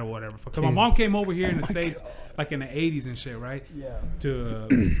biological dad or whatever. Because my mom came over here in the States like in the 80s and shit, right? Yeah.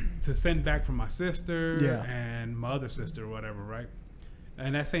 To send back from my sister Yeah. and my other sister or whatever, right?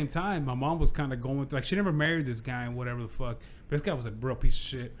 And at the same time, my mom was kind of going with, like, she never married this guy and whatever the fuck. But this guy was a real piece of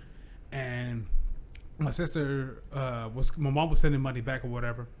shit. And my sister my mom was sending money back or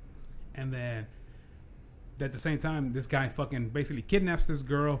whatever. And then at the same time, this guy fucking basically kidnaps this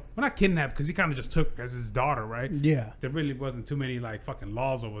girl. Well, not kidnapped, because he kind of just took her as his daughter, right? Yeah. There really wasn't too many like fucking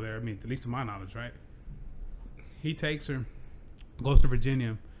laws over there. I mean, at least to my knowledge, right? He takes her, goes to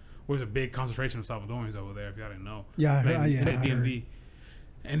Virginia, where there's a big concentration of Salvadorians over there. If y'all didn't know, Yeah, I heard- Like, yeah, in I the DMV.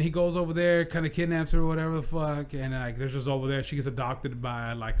 And he goes over there, kind of kidnaps her, or whatever the fuck, and like they're just over there. She gets adopted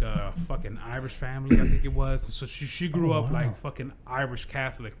by like a fucking Irish family, I think it was. So she grew Oh, up wow. like fucking Irish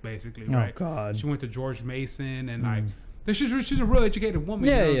Catholic, basically, Oh, right? God. She went to George Mason, and like she's a real educated woman.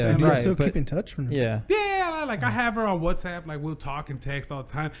 Yeah, you know what I'm yeah. saying? Do you Right, still but- keep in touch? Or no? Yeah. Yeah, like I have her on WhatsApp. Like we'll talk and text all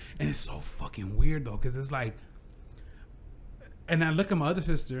the time, and it's so fucking weird though, because it's like, and I look at my other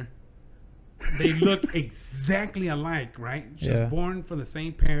sister. They look exactly alike, right? She Yeah. was born from the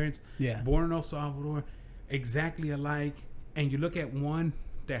same parents. Yeah. Born in El Salvador, exactly alike. And you look at one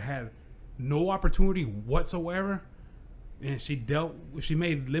that had no opportunity whatsoever, and she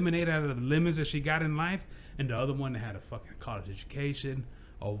made lemonade out of the lemons that she got in life, and the other one that had a fucking college education,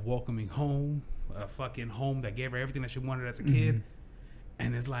 a welcoming home, a fucking home that gave her everything that she wanted as a kid.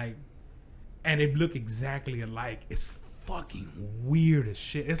 And it's like, and it look exactly alike. It's fucking weird as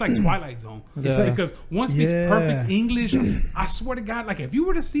shit. It's like Twilight Zone. It's Yeah. like, because one speaks Yeah. perfect English. I swear to God, like if you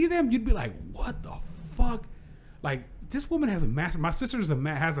were to see them, you'd be like, what the fuck? Like this woman has a master. My sister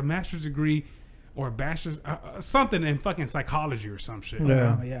has a master's degree or a bachelor's something in fucking psychology or some shit.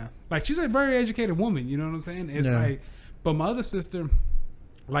 Yeah. Oh, yeah. Like she's a very educated woman. You know what I'm saying? It's Yeah. like, but my other sister,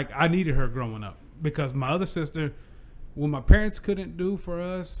 like I needed her growing up because my other sister, what my parents couldn't do for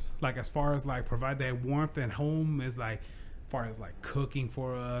us, like as far as like provide that warmth at home, is like, as far as like cooking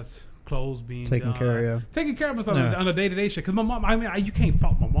for us, clothes being Taking done, care of you. taking care of us Yeah. on a day-to-day shit. Because my mom, I mean, you can't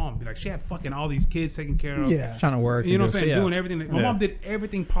fault my mom. Like she had fucking all these kids taken care of. Yeah. Trying to work. You know what I'm and saying? do- yeah. Doing everything. My Yeah. mom did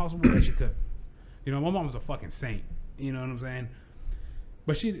everything possible that she could. You know, my mom was a fucking saint. You know what I'm saying?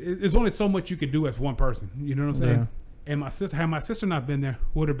 But there's only so much you can do as one person. You know what I'm saying? Yeah. And had my sister not been there,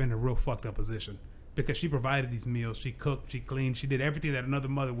 would have been a real fucked up position because she provided these meals, she cooked, she cleaned, she did everything that another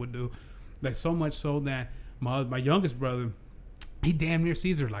mother would do. Like so much so that my youngest brother, he damn near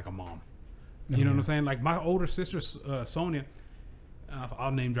sees her like a mom. You know what I'm saying? Like my older sister, Sonia,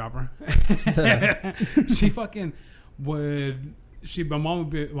 I'll name drop her. She fucking would. My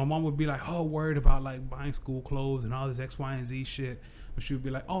mom would be like, oh, worried about like buying school clothes and all this X, Y, and Z shit. But she would be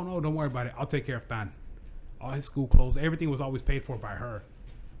like, oh no, don't worry about it. I'll take care of Than. All his school clothes, everything was always paid for by her.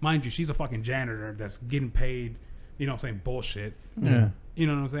 Mind you, she's a fucking janitor that's getting paid. You know what I'm saying? Bullshit. Yeah. You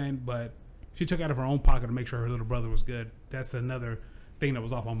know what I'm saying? But she took out of her own pocket to make sure her little brother was good. That's another thing that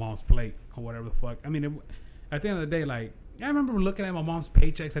was off my mom's plate or whatever the fuck. I mean, at the end of the day, like, I remember looking at my mom's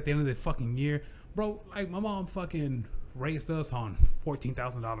paychecks at the end of the fucking year. Bro, like, my mom fucking raised us on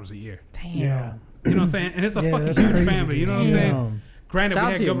 $14,000 a year. Damn. Yeah. You know what I'm saying? And it's a Yeah, fucking that's huge crazy, family. You know what I'm dude. saying? Damn. Granted, Shout we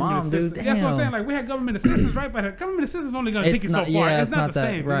out had to your government mom, dude. assistance. That's what I'm Damn. saying. Like, we had government assistance, right? But government assistance only going to take It's you so not- far. yeah, It's not the that-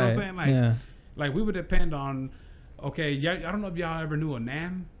 same. You know what I'm right. saying? Like, Yeah. like we would depend on, okay, yeah, I don't know if y'all ever knew a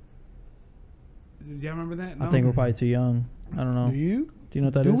NAM. Did y'all remember that? I think we're probably too young. I don't know. Do you? Do you know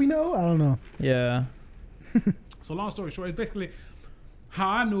what that Do is? we know? I don't know. Yeah. So long story short, it's basically how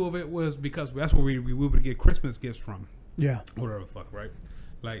I knew of it was because that's where we would get Christmas gifts from, Yeah. whatever the fuck, right?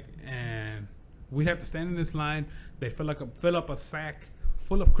 Like, and we'd have to stand in this line. They fill up a sack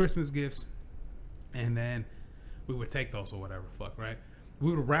full of Christmas gifts, and then we would take those or whatever the fuck, right?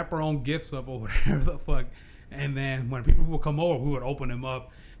 We would wrap our own gifts up or whatever the fuck, and then when people would come over, we would open them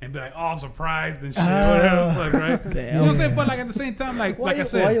up and be like, all surprised and shit, whatever the fuck, right? Damn. You know what I'm saying? But like at the same time, like I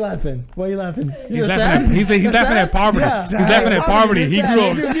said, Why are you laughing? Why are you laughing? he's laughing at, he's laughing at poverty. Yeah. He's laughing at poverty. He grew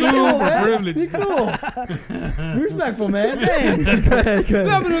up Be cool, super man. privileged. Be cool. Be respectful, man. Dang. Go ahead, go No,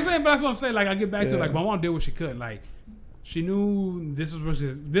 ahead. but I'm saying, but that's what I'm saying. Like I get back to Yeah. like my mom did what she could. Like she knew this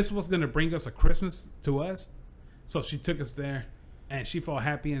was gonna bring us a Christmas to us, so she took us there, and she felt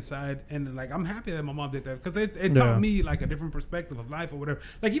happy inside. And like I'm happy that my mom did that because it Yeah. taught me like a different perspective of life or whatever.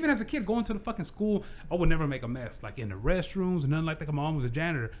 Like even as a kid going to the fucking school, I would never make a mess. Like in the restrooms and nothing like that. My mom was a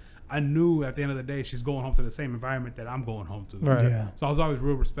janitor. I knew at the end of the day she's going home to the same environment that I'm going home to. Right. Yeah. So I was always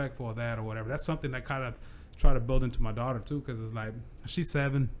real respectful of that or whatever. That's something that kind of try to build into my daughter too, because it's like she's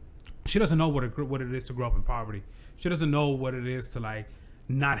 7, she doesn't know what it is to grow up in poverty. She doesn't know what it is to like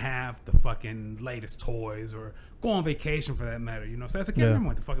not have the fucking latest toys or go on vacation for that matter. You know, so as a kid, I Yeah. remember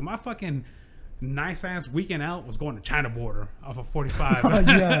what the fucking my fucking nice ass weekend out was going to China border off of 45.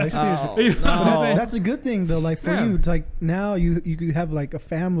 Yeah, seriously. You know what I'm no. saying? That's a good thing though. Like for Yeah. you, it's like now you have like a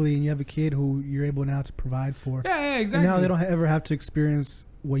family and you have a kid who you're able now to provide for. Yeah, And exactly. now they don't ever have to experience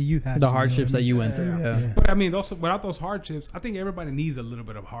what you had. The to, hardships that you went Yeah. through. Yeah. Yeah. But I mean, those without those hardships, I think everybody needs a little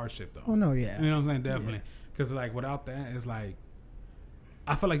bit of hardship though. Oh no, yeah. You know what I'm saying? Definitely. Because like without that, it's like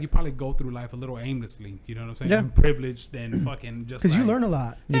I feel like you probably go through life a little aimlessly. You know what I'm saying? Yeah. And privileged and fucking just Because like, you learn a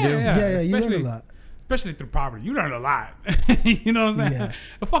lot. You yeah, do. Yeah, you learn a especially- lot. Especially through poverty, you learn a lot. You know what I'm saying? Yeah.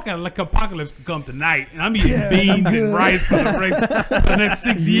 A fucking like apocalypse could come tonight, and I'm eating Yeah, beans I'm good. and rice for the next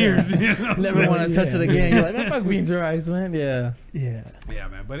 6 years. You know what I'm Never saying? want to touch it Yeah. again. You're like, man, fuck beans and rice, man. Yeah. Yeah. Yeah,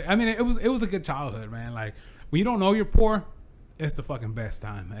 man. But I mean, it was a good childhood, man. Like when you don't know you're poor, it's the fucking best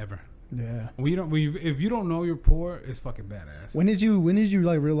time ever. Yeah. If you don't know you're poor, it's fucking badass. When did you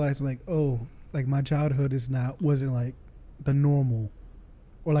like realize like, oh, like my childhood wasn't like the normal,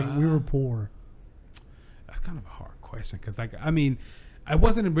 or like we were poor? That's kind of a hard question because, like, I mean, I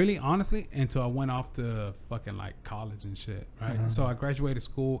wasn't really honestly until I went off to fucking like college and shit, right? Uh-huh. So I graduated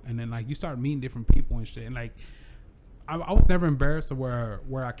school, and then like you start meeting different people and shit, and like I was never embarrassed of where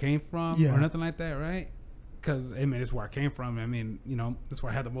I came from Yeah. or nothing like that, right? Because I mean, it's where I came from. I mean, you know, that's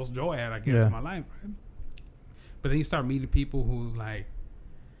where I had the most joy at, I guess, Yeah. in my life, right? But then you start meeting people who's like,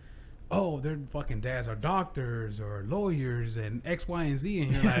 oh, their fucking dads are doctors or lawyers and X, Y, and Z,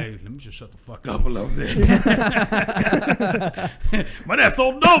 and you're like, let me just shut the fuck up a little bit. But that's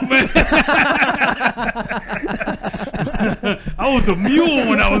so dope, man. I was a mule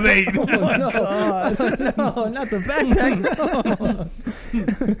when I was 8. Oh, no, not the backpack.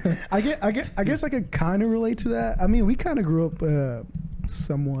 No. I guess I could kind of relate to that. I mean, we kind of grew up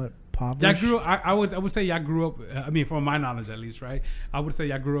somewhat Y'all impoverished. grew up, I would say y'all grew up, I mean, from my knowledge at least, right? I would say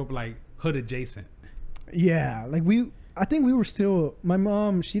y'all grew up like hood adjacent. Yeah, like I think we were still. My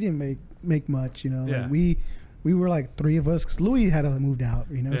mom, she didn't make much, you know. Yeah. Like we were like 3 of us, because Louis had moved out,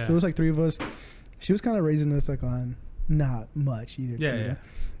 you know. Yeah. So it was like 3 of us. She was kind of raising us like on not much either. Yeah, too, yeah.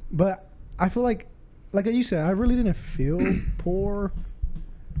 But I feel like you said, I really didn't feel poor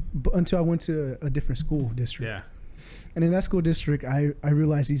until I went to a different school district. Yeah. And in that school district, I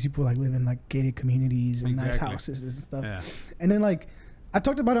realized these people like live in like gated communities and nice Exactly. houses and stuff. Yeah. And then like I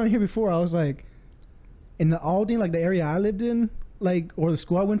talked about it on here before. I was like, in the Aldine, like the area I lived in, like, or the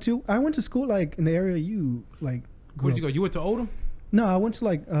school I went to school like in the area you like. Where'd you go? You went to Oldham? No, I went to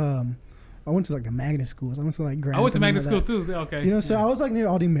like the magnet schools. I went to like Grantham. I went to and magnet all school that. too. So, okay. You know, so I was like near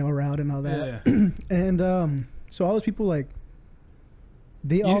Aldine Mail Route and all that. Yeah. And so all those people like,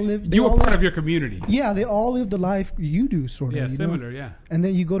 they all live. They You were all part live, of your community. Yeah, they all live the life you do, sort of. Yeah, you know? similar, yeah. And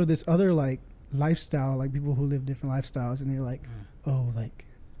then you go to this other like lifestyle, like people who live different lifestyles, and you're like, oh, like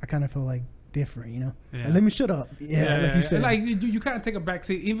I kind of feel like different, you know. Yeah. Like, let me shut up. Yeah, like you said. And like you kind of take a back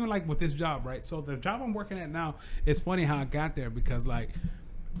seat, even like with this job, right? So the job I'm working at now, it's funny how I got there because like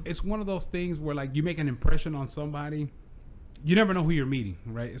it's one of those things where like you make an impression on somebody, you never know who you're meeting,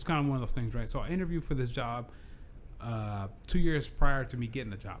 right? It's kind of one of those things, right? So I interviewed for this job 2 years prior to me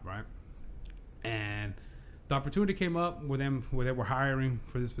getting the job, right? And the opportunity came up where they were hiring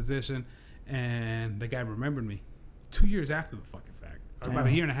for this position, and the guy remembered me 2 years after the fucking fact, or about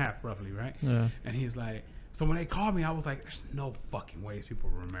a year and a half roughly, right? Yeah. And he's like, so when they called me, I was like, there's no fucking way these people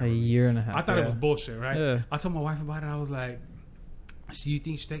remember A me. year and a half. I thought it yeah. was bullshit, right? Yeah. I told my wife about it. I was like, do you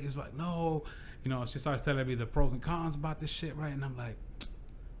think she take it? She's like, no. You know, she starts telling me the pros and cons about this shit, right? And I'm like,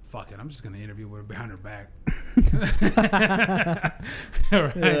 fuck it. I'm just going to interview with her behind her back.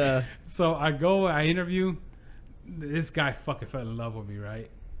 Right? Yeah. So I go, I interview. This guy fucking fell in love with me, right?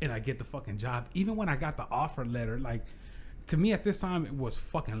 And I get the fucking job. Even when I got the offer letter, like, to me at this time, it was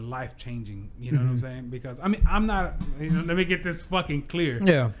fucking life changing. You know what I'm saying? Because, I mean, I'm not, let me get this fucking clear.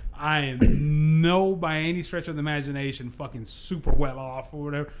 Yeah. I am no, by any stretch of the imagination, fucking super well off or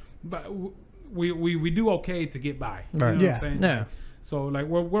whatever. But we do okay to get by. You Right. know Yeah. what I'm saying? Yeah. So, like,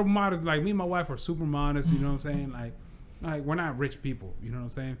 we're modest. Like, me and my wife are super modest. You know what I'm saying? Like we're not rich people. You know what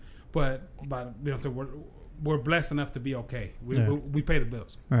I'm saying? But you know, so we're blessed enough to be okay. We pay the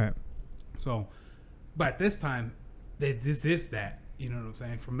bills. All right. So, but at this time, that. You know what I'm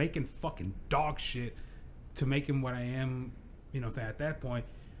saying? From making fucking dog shit to making what I am, you know what I'm saying, at that point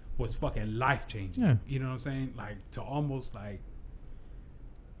was fucking life changing. Yeah. You know what I'm saying? Like, to almost like,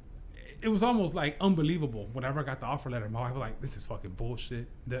 it was almost like unbelievable. Whenever I got the offer letter, my wife was like, this is fucking bullshit.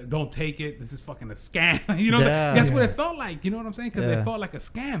 Don't take it. This is fucking a scam. You know what I'm Yeah. saying? That's what it felt like. You know what I'm saying? Because Yeah. it felt like a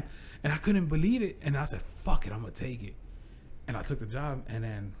scam. And I couldn't believe it. And I said, fuck it, I'm going to take it. And I took the job. And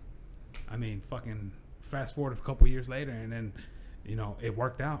then, I mean, fucking fast forward a couple years later. And then, you know, it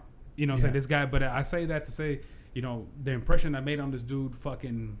worked out. You know what I'm saying? This guy, but I say that to say, you know, the impression I made on this dude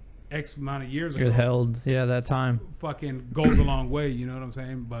fucking X amount of years ago It held. Yeah, that time. fucking goes a long way. You know what I'm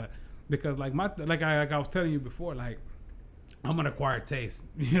saying? But because like I was telling you before, like I'm an acquired taste.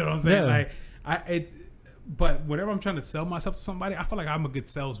 You know what I'm saying? Yeah. Like but whenever I'm trying to sell myself to somebody, I feel like I'm a good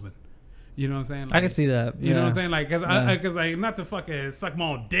salesman. You know what I'm saying? I can see that. You know what I'm saying? Like, cause like, not to fucking suck my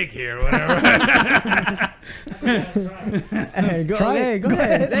own dick here or whatever. Hey, go, Try hey, it. go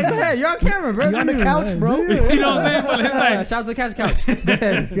ahead. Hey, go ahead. You're on camera, bro. You're on the couch, bro. You know what I'm saying? But it's like, Shout out to the couch. Go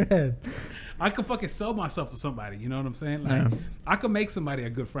ahead. Go ahead. I could fucking sell myself to somebody. You know what I'm saying? Like, Yeah. I could make somebody a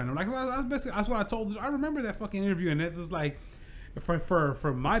good friend. Like, that's what I told. I remember that fucking interview, and it was like,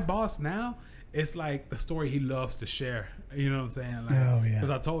 for my boss now, it's like the story he loves to share. You know what I'm saying? Like, Oh, yeah. Because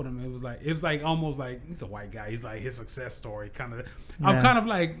I told him it was like almost like he's a white guy. He's like his success story kind of. Yeah. I'm kind of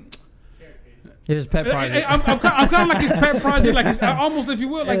like. Here's pet project. I'm kind of like his pet project, like his, almost if you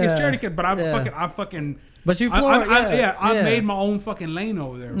will, like his Yeah. charity kid. But I Yeah. fucking. But you, I made my own fucking lane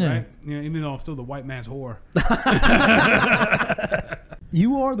over there, Yeah. right? You know, even though I'm still the white man's whore.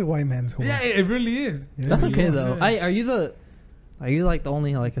 You are the white man's whore. Yeah, it really is. Yeah, That's you okay are. though. Yeah. Are you like the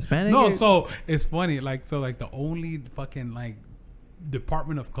only like Hispanic? No, or- so it's funny. Like the only fucking like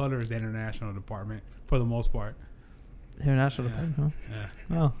Department of Color is the international department for the most part. international, Yeah. huh?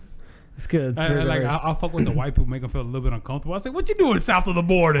 Yeah. Oh, that's good. It's very Like diverse. I'll fuck with the white people, make them feel a little bit uncomfortable. I say, "What you doing south of the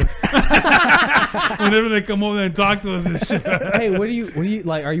border?" Whenever they come over there and talk to us and shit. Hey, what do you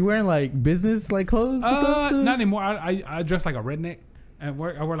like? Are you wearing like business like clothes and stuff too? Not anymore. I dress like a redneck. And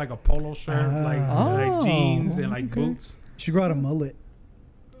I wear like a polo shirt, like Oh, jeans and like okay. boots. You should grow out a mullet.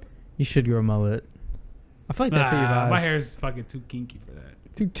 You should grow a mullet. I feel like that for your vibe. My hair is fucking too kinky for that.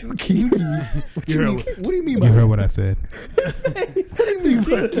 Too kinky. What You heard do you mean by that? what I said. Too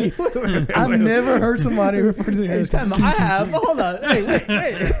kinky. I've never heard somebody refer to their hair as too kinky. I have. Hold on. Hey, wait.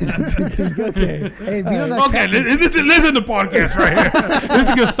 Okay. Hey, be on that Okay, listen to the podcast right here. This is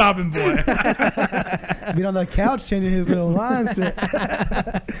a good stopping point. Being on the couch changing his little mindset.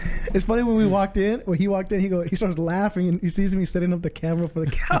 It's funny when he walked in, he starts laughing and he sees me setting up the camera for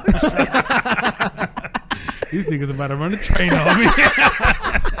the couch. These niggas about to run a train on me.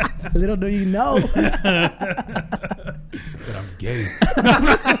 Little do you know. That I'm gay.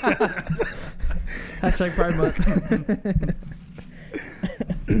 Hashtag Pride Month.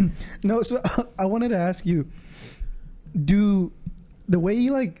 No, so I wanted to ask you, do the way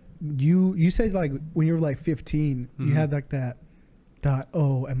you like you said like when you were like 15, you had like that thought,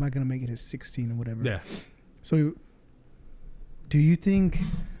 oh, am I gonna make it at 16 or whatever? Yeah. So, do you think?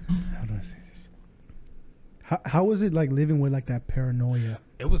 How do I say this? How was it like living with like that paranoia?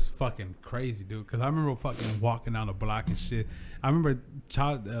 It was fucking crazy, dude. Because I remember fucking walking down the block and shit. I remember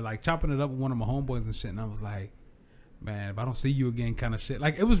chopping it up with one of my homeboys and shit. And I was like, man, if I don't see you again, kind of shit.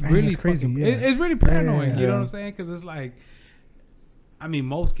 Like, it was Man, really that's crazy, fucking, yeah. it's really paranoid. Yeah. You know what I'm saying? Because it's like, I mean,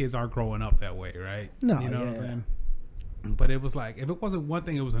 most kids aren't growing up that way, right? No, You know what I'm yeah. saying? But it was like, if it wasn't one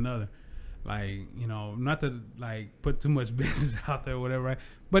thing, it was another. Like, you know, not to like put too much business out there or whatever, right?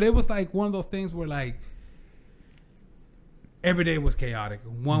 But it was like one of those things where like every day was chaotic.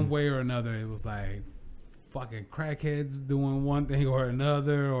 One way or another, it was like fucking crackheads doing one thing or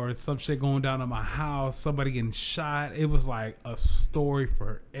another, or some shit going down at my house, somebody getting shot. It was like a story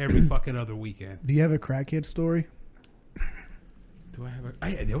for every fucking other weekend. Do you have a crackhead story? Do I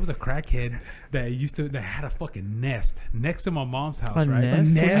have there was a crackhead that had a fucking nest next to my mom's house, A right?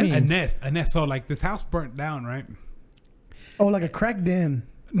 nest? What do you nest? mean? A nest. So like this house burnt down, right? Oh, like a crack den.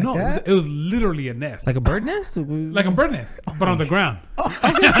 Like No, that? it was literally a nest. Like a bird nest? Like a bird nest, but on the ground.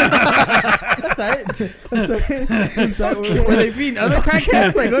 That's right. Were they feeding other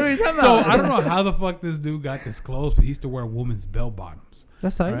crackheads? Like, what are we talking So about? I don't know how the fuck this dude got this clothes, but he used to wear women's bell bottoms.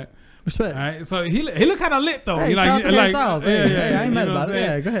 That's tight. Right? Respect. All right. So he looked kind of lit though. Hey, He shout out to Harry Styles. Hey, hey, I ain't you mad know about what it. I'm saying?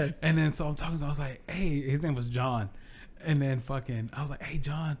 Yeah, go ahead. And then so I'm talking to him, I was like, hey, his name was John. And then fucking, I was like, hey,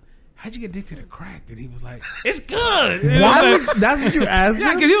 John, how'd you get addicted to crack? And he was like, it's good. And I Why was like, would, that's what you asked yeah,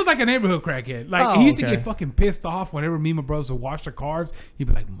 him? because he was like a neighborhood crackhead. Like, Oh, he used to okay. get fucking pissed off whenever me and my brothers would wash the cars. He'd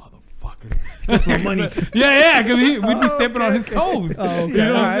be like, motherfucker. That's my money. yeah, because we'd be stepping on his toes. Oh, okay. You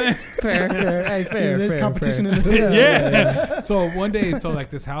know what All I'm right. saying? Fair. Hey, fair. There's fair, competition fair. in the hood. Yeah. So one day, so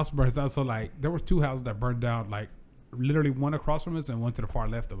like this house burns down. So like there were two houses that burned down, like literally one across from us and one to the far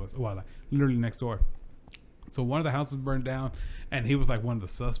left of us. Well, like literally next door. So one of the houses burned down, and he was like one of the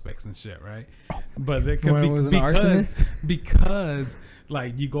suspects and shit, right? But they could One was an arsonist? because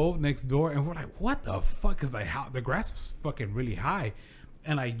like you go next door, and we're like, what the fuck? Because like how the grass was fucking really high.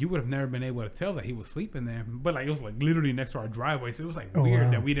 And like you would have never been able to tell that he was sleeping there, but like it was like literally next to our driveway, so it was like Oh, weird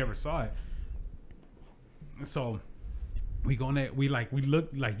wow. that we never saw it. So we go in there, we look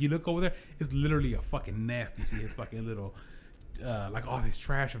like you look over there, it's literally a fucking nest. You see his fucking little like all his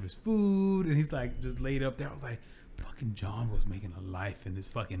trash of his food, and he's like just laid up there. I was like, fucking John was making a life in this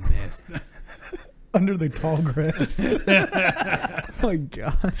fucking nest. Under the tall grass. Oh my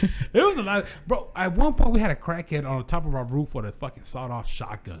god. It was a lot, bro. At one point, we had a crackhead on the top of our roof with a fucking sawed-off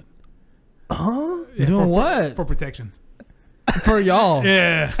shotgun. Huh? Yeah, Doing what? For protection. For y'all.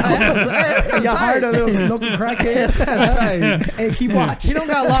 Yeah. Y'all hired a little local crackhead. That's right. Hey, keep watch. He don't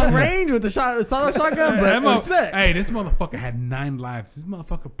got long range with the sawed-off shotgun, That but respect. Hey, this motherfucker had 9 lives. This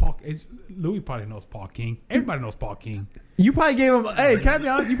motherfucker, Louis probably knows Paul King. Everybody knows Paul King. You probably gave him. Hey, can I be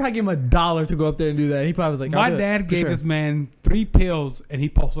honest? You probably gave him $1 to go up there and do that. He probably was like, My I'll do it, dad for gave sure. this man 3 pills, and he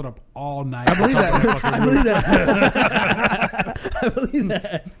posted up all night. I believe that. I believe that. I believe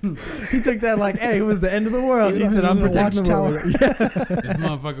that. He took that like, hey, it was the end of the world. He said, I'm He was in a protecting the watchtower. world. Yeah. This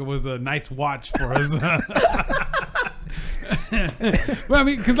motherfucker was a nice watch for us. Well, I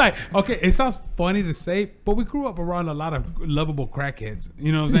mean, because like, okay, it sounds funny to say, but we grew up around a lot of lovable crackheads.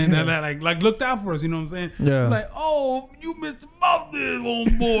 You know what I'm saying? That like looked out for us. You know what I'm saying? Yeah. Like, oh, you missed about this,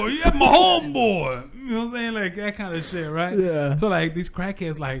 homeboy. You had my homeboy. You know what I'm saying? Like that kind of shit, right? Yeah. So like these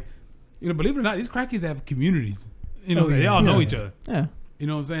crackheads, like, you know, believe it or not, these crackheads have communities. You know, Oh, they yeah. all know Yeah. each other. Yeah. You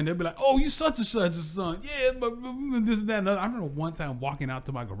know what I'm saying? They'll be like, oh, you such and such a son. Yeah, but this and that and other. I remember one time walking out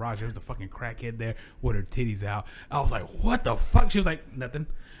to my garage, there was a fucking crackhead there with her titties out. I was like, what the fuck? She was like, nothing.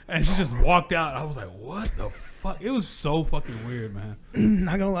 And she just walked out. I was like, what the fuck? It was so fucking weird, man.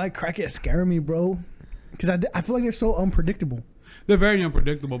 Not gonna lie, crackheads scare me, bro. Because I feel like they're so unpredictable. They're very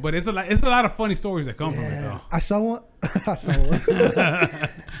unpredictable, but it's a lot of funny stories that come from it, though. I saw one.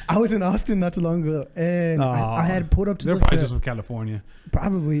 I was in Austin not too long ago, and I had pulled up to They're the probably just from California.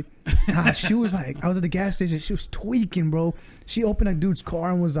 probably. She was like, I was at the gas station. She was tweaking, bro. She opened a dude's car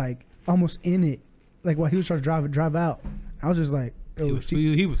and was like almost in it, like while he was trying to drive out. I was just like,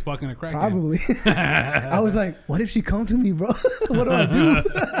 He was fucking a crackhead. probably. I was like, what if she come to me, bro? What do I do?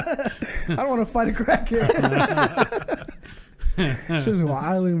 I don't want to fight a crackhead. She was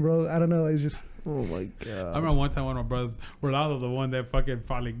wilding, bro. I don't know. It's just. Oh my I god. remember one time one of my brothers, Rolando, the one that fucking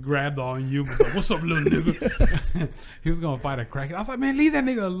finally grabbed on you, was like, what's up, little nigga? He was going to fight a crackhead. I was like, man, leave that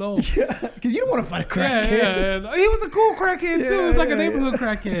nigga alone. Yeah, because you don't want to fight a Yeah, crackhead. yeah. He was a cool crackhead, too. He was like a Yeah, neighborhood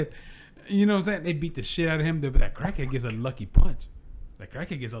crackhead. You know what I'm saying? They beat the shit out of him. But that crackhead gets a lucky punch. That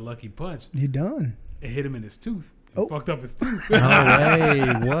crackhead gets a lucky punch. You done. It hit him in his tooth. It Oh. fucked up his tooth. No way.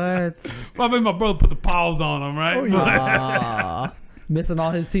 What? Probably my brother put the paws on him, right? Oh, yeah. Aw. Missing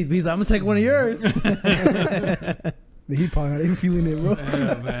all his teeth. He's like, I'm gonna take one of yours. He probably not even feeling it, bro.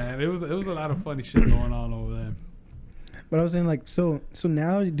 Yeah, man. It was a lot of funny shit going on over there. But I was saying, like, so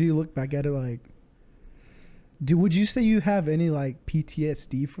now do you look back at it like, would you say you have any like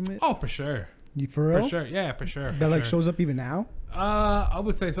PTSD from it? Oh, for sure. You for real? For sure. Yeah, for sure. That like sure. shows up even now? I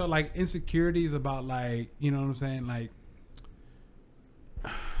would say so. Like insecurities about like, you know what I'm saying, like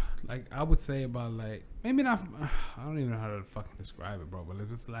I would say about like maybe not. I don't even know how to fucking describe it, bro. But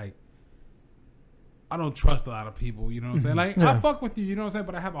it's like I don't trust a lot of people. You know what I'm saying? Like I Yeah. fuck with you. You know what I'm saying?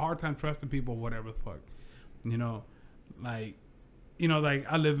 But I have a hard time trusting people. Whatever the fuck. You know, like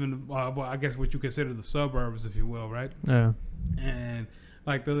I live in well, I guess what you consider the suburbs, if you will, right? Yeah. And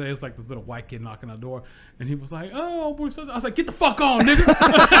like there's like this little white kid knocking on the door, and he was like, "Oh, boy," I was like, "Get the fuck on,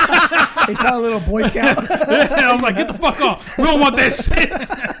 nigga!" He's probably a little Boy Scout. Yeah, I was like, "Get the fuck on! We don't want that shit."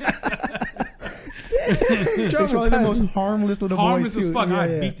 He's probably the most harmless little Harmless boy as too. fuck. Yeah, I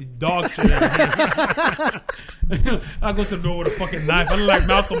yeah. beat the dog shit out of him. I go to the door with a fucking knife. I look like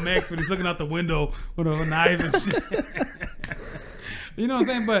Malcolm X when he's looking out the window with a knife and shit. You know what I'm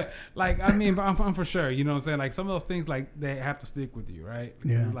saying? But like, I mean, I'm for sure. You know what I'm saying? Like some of those things, like they have to stick with you, right?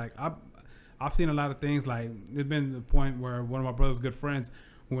 Because Yeah. it's like I've seen a lot of things. Like there's been the point where one of my brother's good friends,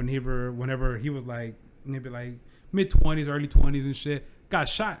 whenever he was like maybe like mid-20s, early 20s and shit, got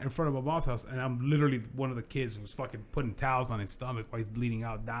shot in front of my mom's house, and I'm literally one of the kids who was fucking putting towels on his stomach while he's bleeding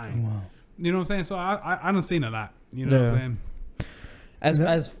out, dying. Wow. You know what I'm saying? So I done seen a lot. You know what Yeah. I'm saying?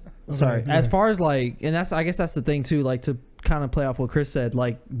 As sorry, Okay, as yeah. far as like, and I guess that's the thing too, like to kind of play off what Chris said,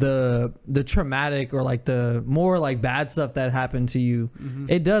 like the traumatic or like the more like bad stuff that happened to you,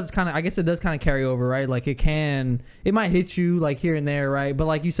 it does kind of, I guess it does kind of carry over, right? Like it might hit you like here and there, right? But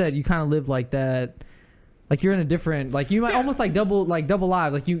like you said, you kind of live like that. Like you're in a different, like you might almost like double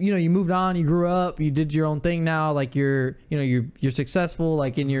lives. Like you know, you moved on, you grew up, you did your own thing now. Like you're successful,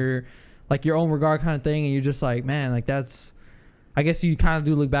 like in your own regard kind of thing. And you're just like, man, like that's, I guess you kind of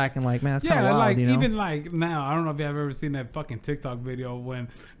do look back and like, man, that's kind of Yeah, wild, like you know? even like now, I don't know if you have ever seen that fucking TikTok video when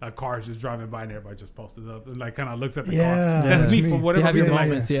a car is just driving by and everybody just posted up and like kind of looks at the Yeah, car. That's that's me me. for whatever You have your reason.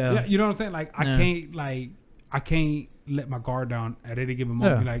 moments, yeah. You know what I'm saying? Like Yeah. I can't let my guard down at any given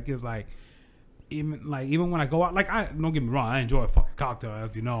moment. Yeah. Like it's like even when I go out, like I don't get me wrong, I enjoy a fucking cocktail,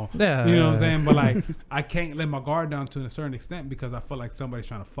 as you know. Yeah. You know what I'm saying? But like I can't let my guard down to a certain extent because I feel like somebody's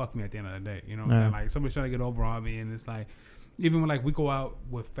trying to fuck me at the end of the day. You know what I'm Yeah. saying? Like somebody's trying to get over on me, and it's like even when like we go out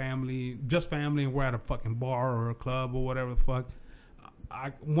with family, just family, and we're at a fucking bar or a club or whatever the fuck,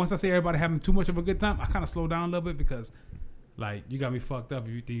 once I see everybody having too much of a good time, I kind of slow down a little bit because, like, you got me fucked up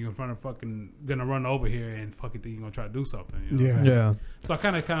if you think you're gonna run over here and fucking think you're gonna try to do something. You know what I'm saying? Yeah. So I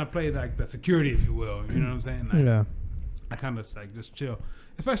kind of play like the security, if you will. You know what I'm saying? Like, Yeah. I kind of like just chill,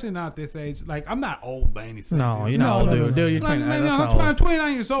 especially now at this age. Like, I'm not old by any sense. No, you you're know? not old, no, dude. no. Dude, you're Like, 29. I'm That's not old.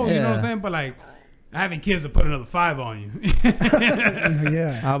 29 years old. You know what I'm Yeah. saying? But like, having kids to put another 5 on you.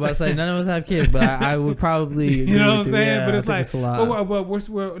 Yeah. I was about to say none of us have kids, but I would probably. You know what I'm agree with saying? Yeah, But I it's think like, a lot. well,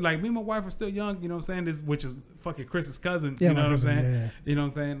 we're like, me and my wife are still young. You know what I'm saying? This, which is fucking Chris's cousin. Yeah, you know my what I'm cousin, saying? yeah. You know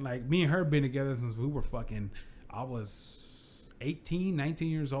what I'm saying? Like, me and her been together since we were fucking. I was 18, 19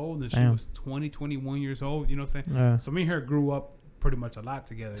 years old, and she Damn. was 20, 21 years old. You know what I'm saying? Yeah. So me and her grew up pretty much a lot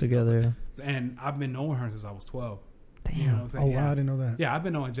together. Together. And I've been knowing her since I was 12. Damn. You know what I'm saying? Oh wow, yeah. I didn't know that. Yeah, I've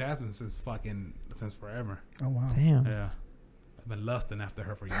been knowing Jasmine since forever. Oh wow. Damn. Yeah. I've been lusting after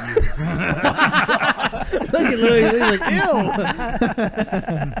her for years. Look at Louis. He's like, ew.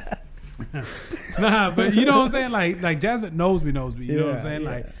 Nah, but you know what I'm saying? Like Jasmine knows me. You know what I'm Yeah, saying? yeah.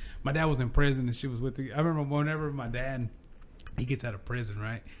 Like, my dad was in prison and she was with the. I remember whenever my dad, he gets out of prison,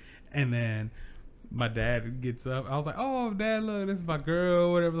 right? And then my dad gets up. I was like, "Oh, Dad, look, this is my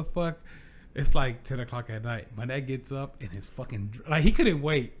girl, whatever the fuck." It's like 10 o'clock at night. My dad gets up and his fucking like he couldn't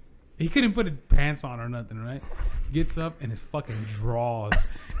wait. He couldn't put his pants on or nothing, right? Gets up and his fucking drawers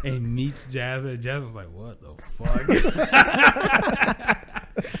and meets Jasmine. Jasmine's like, "What the fuck?"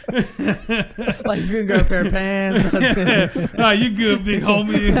 Like you can grab a pair of pants. Nah, you good, big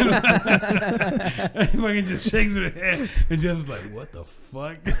homie. He fucking just shakes her head and just like, "What the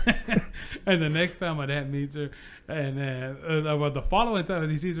fuck?" And the next time my dad meets her, and then well, the following time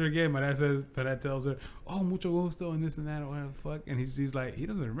he sees her again, my dad tells her, "Oh, mucho gusto," and this and that, or whatever the fuck. And she's like, "He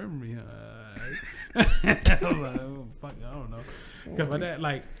doesn't remember me." I was like, "Oh fuck, I don't know," because my dad,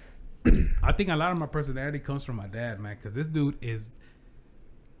 like, I think a lot of my personality comes from my dad, man, because this dude is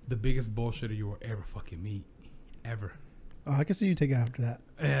the biggest bullshitter you will ever fucking meet, ever. Oh, I can see you take it after that.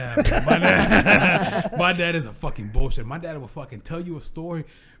 Yeah, man, my dad is a fucking bullshit. My dad will fucking tell you a story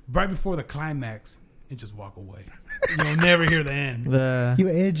right before the climax and just walk away. You'll never hear the end. The He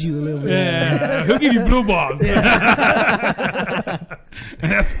edge you a little bit. Yeah, he'll give you blue balls.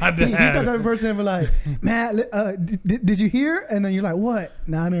 And that's my He's the type dad. of person who like, Matt, did you hear? And then you're like, what?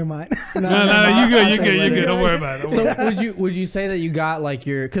 Nah, never mind. No, you good. Don't worry about it. Don't worry. So would you say that you got like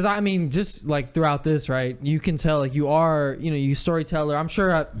your, because I mean just like throughout this, right, you can tell like you are, you know, you storyteller. I'm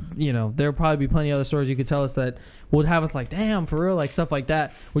sure you know there'll probably be plenty of other stories you could tell us that would have us like, damn, for real, like stuff like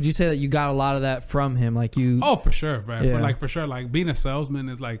that. Would you say that you got a lot of that from him, like you? Oh, for sure, man. Yeah. But like for sure, like being a salesman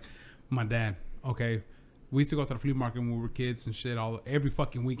is like my dad. Okay, we used to go to the flea market when we were kids and shit. Every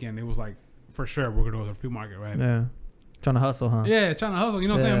fucking weekend, it was like for sure we're gonna go to the flea market, right? Yeah, trying to hustle, huh? Yeah, trying to hustle. You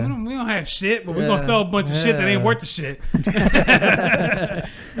know what I'm Yeah. saying? We don't have shit, but we're Yeah. gonna sell a bunch of shit that ain't Yeah. worth the shit.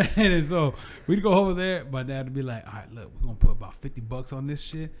 And so we'd go over there. My dad would be like, "All right, look, we're gonna put about $50 on this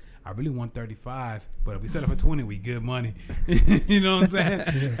shit. I really want 35, but if we sell it for 20, we good money." You know what I'm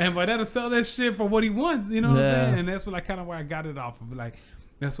saying? And my dad will sell that shit for what he wants. You know what I'm Yeah. saying? And that's what kind of where I got it off of. Like,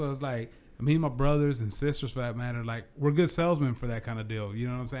 that's what I was like. Me and my brothers and sisters, for that matter, like we're good salesmen for that kind of deal. You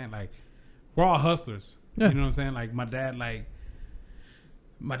know what I'm saying? Like, we're all hustlers. Yeah. You know what I'm saying? Like my dad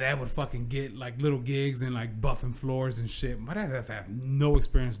would fucking get like little gigs and like buffing floors and shit. My dad doesn't have no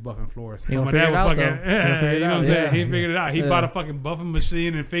experience buffing floors. He But gonna my figure dad it out, would though. fucking, He gonna figure it you know what I'm out, saying? yeah. He figured it out. He Yeah. bought a fucking buffing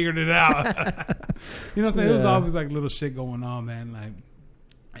machine and figured it out. You know what I'm saying? It was Yeah. always like little shit going on, man.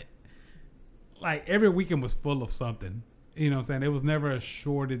 Like every weekend was full of something. You know what I'm saying? There was never a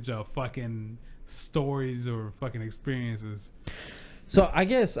shortage of fucking stories or fucking experiences. So I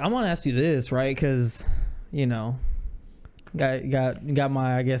guess I want to ask you this, right? Because, you know, got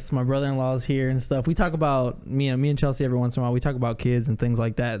my, I guess my brother-in-law's here and stuff. We talk about me and Chelsea every once in a while. We talk about kids and things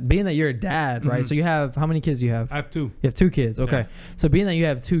like that. Being that you're a dad, right? Mhm. So you have, how many kids do you have? I have two. You have 2 kids. Okay. Yeah. So being that you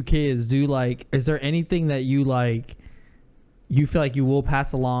have 2 kids, is there anything that you like, you feel like you will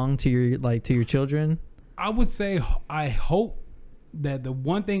pass along to your children? I would say I hope that the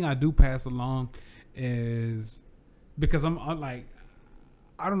one thing I do pass along is because I'm like,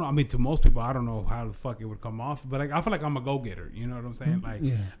 I don't know. I mean, to most people, I don't know how the fuck it would come off, but like, I feel like I'm a go-getter. You know what I'm saying? Like,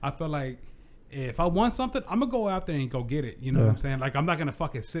 Yeah. I feel like if I want something, I'm gonna go out there and go get it. You know what Yeah. I'm saying? Like, I'm not gonna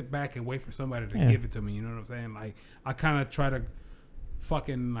fucking sit back and wait for somebody to Yeah. give it to me. You know what I'm saying? Like, I kind of try to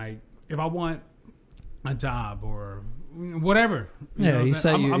fucking like, if I want a job or whatever. Yeah, know what I'm you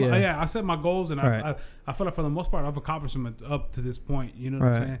saying? set yeah, I set my goals, and Right. I feel like for the most part, I've accomplished them up to this point. You know what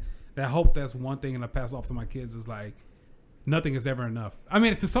Right. I'm saying? I hope that's one thing, and I pass off to my kids is like, nothing is ever enough. I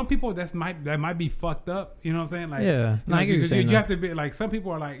mean, to some people, that might be fucked up. You know what I'm saying? Like, Yeah. you No, I get what you're saying, you though. have to be like, some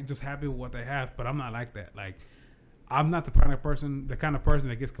people are like just happy with what they have, but I'm not like that. Like, I'm not the kind of person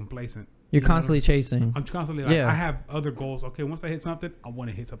that gets complacent. You're You know? constantly chasing. I'm constantly like, Yeah. I have other goals. Okay, once I hit something, I want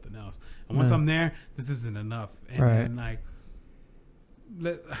to hit something else. And once Yeah. I'm there, this isn't enough. And, Right. and like,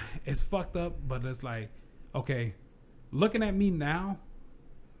 it's fucked up, but it's like, okay, looking at me now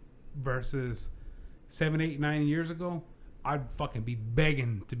versus 7, 8, 9 years ago, I'd fucking be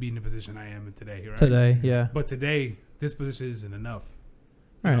begging to be in the position I am in today, right? Today, yeah. But today, this position isn't enough.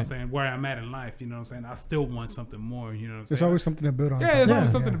 You know what I'm saying? Where I'm at in life, you know what I'm saying? I still want something more, you know what I'm saying? There's always something to build on. Yeah, there's always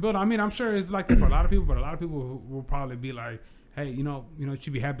Yeah. something to build on. I mean, I'm sure it's like that for a lot of people, but a lot of people will probably be like, hey, you know, you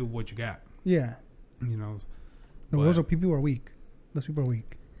should be happy with what you got. Yeah. You know, No, But- those are people who are weak. Those people are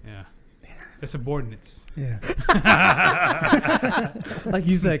weak. yeah. They're subordinates. Yeah. Like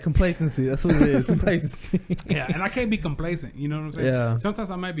you said, complacency. That's what it is. Complacency. Yeah, and I can't be complacent. You know what I'm saying? Yeah. Sometimes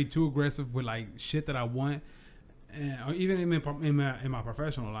I might be too aggressive with like shit that I want, or even in my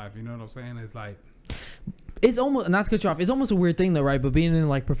professional life. You know what I'm saying? It's like, It's almost, not to cut you off, it's almost a weird thing though, right? But being in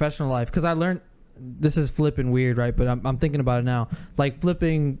like professional life, because I learned, this is flipping weird, right? But I'm thinking about it now. Like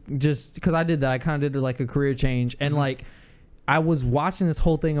flipping, just because I did that, I kind of did like a career change. And like, I was watching this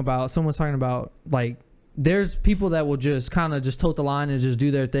whole thing about, someone's talking about like, there's people that will just kind of just tote the line and just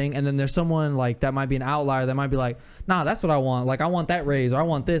do their thing. And then there's someone like that might be an outlier that might be like, nah, that's what I want. Like, I want that raise, or I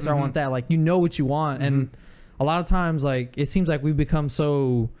want this, or I want that. Like, you know what you want. And a lot of times, like, it seems like we've become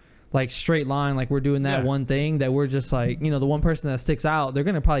so like straight line, like we're doing that Yeah. one thing that we're just like, you know, the one person that sticks out, they're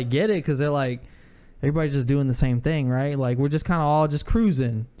going to probably get it because they're like, everybody's just doing the same thing, right? Like, we're just kind of all just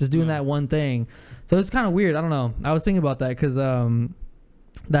cruising, just doing Yeah. that one thing. So it's kind of weird. I don't know. I was thinking about that because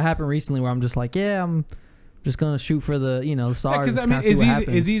that happened recently where I'm just like, yeah, I'm just gonna shoot for the, you know, stars. because I mean,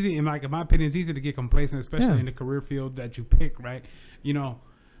 it's easy. In my opinion, it's easy to get complacent, especially Yeah. in the career field that you pick, right? You know,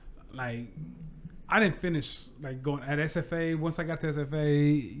 like I didn't finish like going at SFA. Once I got to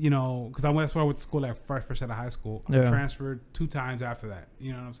SFA, you know, because that's where I went to school at fresh out of high school. I Yeah. transferred 2 times after that.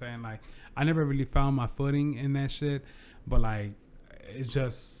 You know what I'm saying? Like I never really found my footing in that shit. But like, it's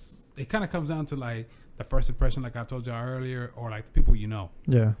just, it kind of comes down to like the first impression, like I told you earlier, or like the people you know.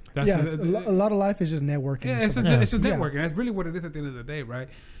 Yeah. That's Yeah. It's a lot of life is just networking. yeah, and it's stuff just, like it's just that. Yeah. networking. That's really what it is at the end of the day, right?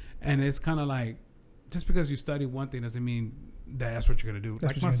 And it's kind of like, just because you study one thing doesn't mean that's what you're gonna do. That's Like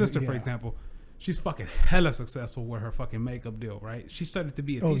what my you're gonna sister, do, for yeah. example, she's fucking hella successful with her fucking makeup deal, right? She studied to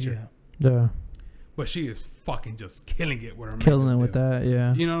be a Oh teacher, yeah. Yeah. but she is fucking just killing it with her Killing it makeup with deal. that.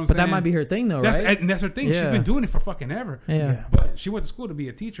 Yeah. You know what I'm But saying? that might be her thing though, That's, right? and that's her thing. She's Yeah. been doing it for fucking ever. Yeah. Yeah. But she went to school to be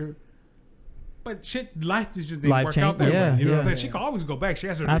a teacher. But shit, life just didn't Life work change- out that yeah, way. You know what I'm yeah. saying? She can always go back. She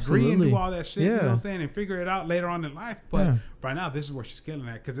has her degree and Absolutely. do all that shit. You know what Yeah. I'm saying? And figure it out later on in life. But Yeah. right now, this is where she's killing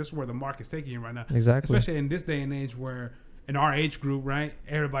at because this is where the market's taking you right now. Exactly. Especially in this day and age where in our age group, right?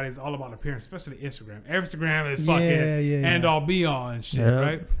 Everybody's all about appearance, especially Instagram. Instagram is fucking Yeah. end all be all and shit, Yeah.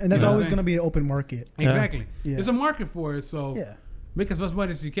 right? And that's You know what always I'm going to be an open market. saying? Exactly. Yeah. There's a market for it, so Yeah. make as much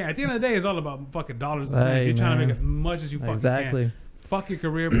money as you can. At the end of the day, it's all about fucking dollars and cents. Hey, You're trying to man. make as much as you fucking Exactly. can. Fuck your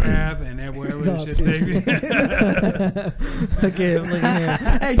career path and wherever No, this shit takes you. Okay, I'm looking here.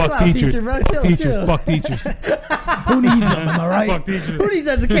 Hey, chill Fuck out, teachers. teacher, bro. Fuck Chill, teachers. chill. Fuck teachers. Who needs them? Am I right? Fuck teachers. Who needs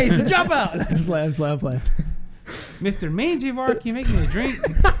education? Jump out. Just playing, playing, playing. Mr. Mangivar, can you make me a drink?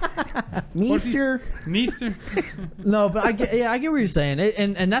 Meester. Meester. No, but I get what you're saying,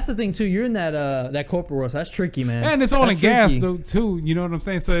 and that's the thing too. You're in that corporate world, so that's tricky, man. And it's all in That's gas, tricky. though, too. You know what I'm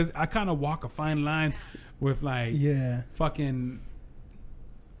saying? So I kind of walk a fine line with like Yeah. fucking.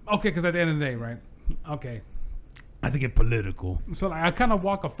 Okay, because at the end of the day, right? Okay. I have to get political. So like, I kind of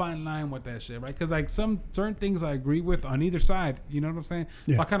walk a fine line with that shit, right? Because like some certain things I agree with on either side. You know what I'm saying?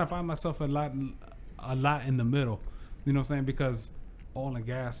 Yeah. So I kind of find myself a lot in the middle. You know what I'm saying? Because oil and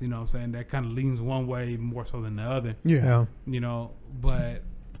gas, you know what I'm saying, that kind of leans one way more so than the other. Yeah. You know, but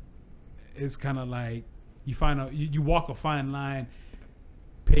it's kind of like you find out you walk a fine line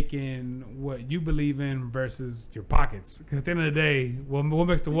picking what you believe in versus your pockets. Because at the end of the day, what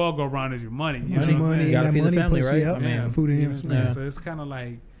makes the world go round is your money. You know what I'm saying? You gotta that feed the money family, puts right? you up, I mean, Yeah, food and you know what I'm saying? Yeah. So it's kind of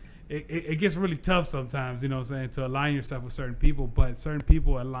like it gets really tough sometimes, you know what I'm saying, to align yourself with certain people, but certain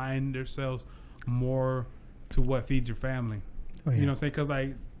people align themselves more to what feeds your family. Oh, yeah. You know what I'm saying? Because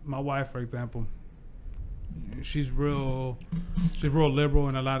like my wife, for example, she's real liberal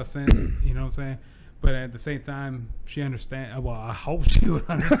in a lot of sense. You know what I'm saying? But at the same time, she understands. Well, I hope she would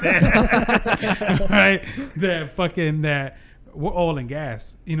understand, right? That we're oil and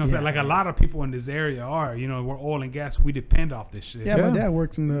gas. You know what I'm saying? Yeah. Like a lot of people in this area are. You know, we're oil and gas. We depend off this shit. Yeah, Yeah. my dad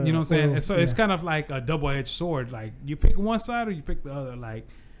works in the. You know what I'm saying? oil, And so yeah. it's kind of like a double-edged sword. Like you pick one side or you pick the other. Like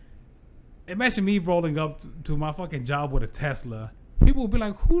imagine me rolling up to my fucking job with a Tesla. People would be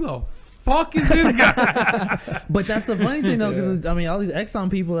like, "Who the fuck is this guy? But that's the funny thing though, because I mean, all these Exxon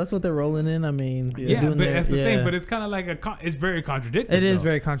people, that's what they're rolling in. I mean, Yeah, doing but their- that's the yeah. thing. But it's kind of like it's very contradictory. It is though.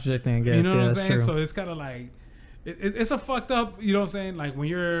 very contradicting, I guess. You know yeah, what I'm that's saying? true. So it's kind of like it's a fucked up. You know what I'm saying? Like when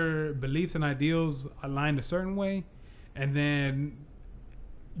your beliefs and ideals align a certain way, and then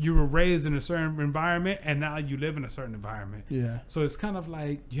you were raised in a certain environment, and now you live in a certain environment. Yeah. So it's kind of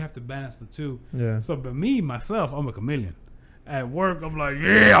like you have to balance the two. Yeah. So, but me myself, I'm a chameleon. At work, I'm like,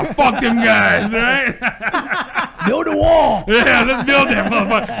 yeah, fuck them guys, right? Build a wall. Yeah, let's build that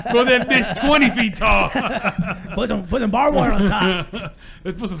motherfucker. Build that bitch 20 feet tall. Put some barbed wire on top.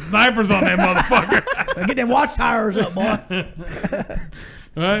 Let's put some snipers on that motherfucker. Get them watch tires up, boy.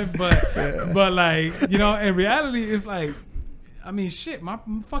 Right? But like, you know, in reality, it's like, I mean, shit, my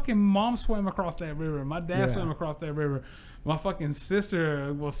fucking mom swam across that river. My dad swam across that river. My fucking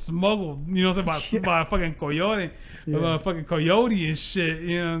sister was smuggled, you know what I'm saying, by a fucking coyote. By a fucking coyote and shit,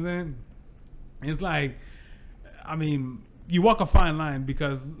 you know what I'm saying? It's like, I mean, you walk a fine line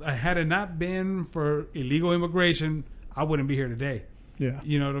because had it not been for illegal immigration, I wouldn't be here today. Yeah.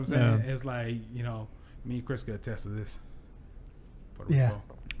 You know what I'm saying? Yeah. It's like, you know, me and Chris could attest to this. Puerto Yeah.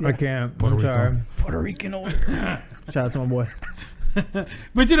 Rico. I can't. Puerto I'm sorry. Rico. Puerto Rican oil. Shout out to my boy.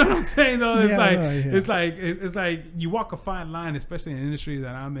 But you know what I'm saying though? It's Yeah, like I know, yeah. it's like you walk a fine line, especially in the industry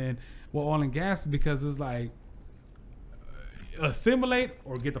that I'm in, with oil and gas, because it's like assimilate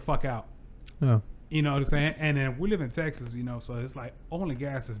or get the fuck out. No. You know what I'm saying? And then we live in Texas, you know, so it's like oil and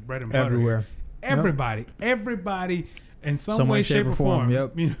gas is bread and butter. Everywhere. Everybody in some way, shape, or form.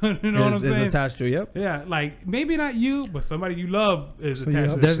 Yep. You know what I'm Is saying? attached to. Yep. Yeah, like maybe not you, but somebody you love is So you attached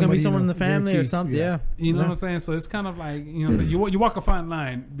have- to There's it. gonna be Somebody, someone in the you know, family or guaranteed. something. Yeah. You know what I'm saying? So it's kind of like, you know, so you walk a fine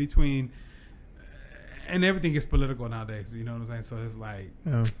line between, and everything gets political nowadays. You know what I'm saying? So it's like,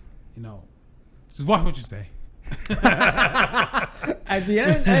 Yeah. you know, just watch what you say. At the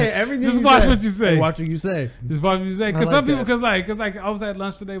end, hey, everything. Just watch what you say. Hey, watch what you say. Just watch what you say. I Because like some people, that. cause like I was at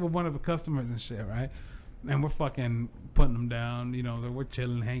lunch today with one of the customers and shit, right? And we're fucking putting them down. You know, we're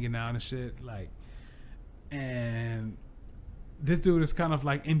chilling, hanging out and shit. Like, and this dude is kind of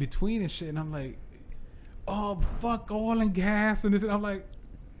like in between and shit. And I'm like, oh, fuck oil and gas. And this, and I'm like,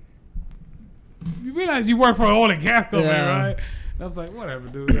 you realize you work for an oil and gas company, Yeah. right? And I was like, whatever,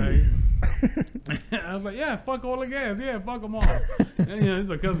 dude. Like, I was like, yeah, fuck oil and gas. Yeah, fuck them all. And, you know, he's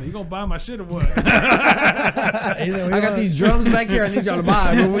like, cousin, you gonna buy my shit or what? I got these drums back here. I need y'all to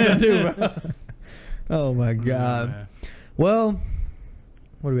buy. What we gonna do, bro? Oh my god. Man. Well,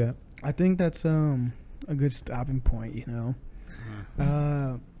 what are we at? I think that's a good stopping point, you know.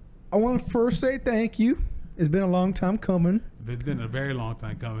 I want to first say thank you. It's been a long time coming. It's been a very long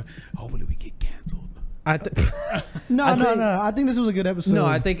time coming. Hopefully we get canceled. No, I no, think- no. I think this was a good episode. No,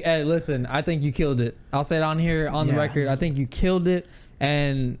 I think. Hey, listen, I think you killed it. I'll say it on here on the Yeah. record. I think you killed it.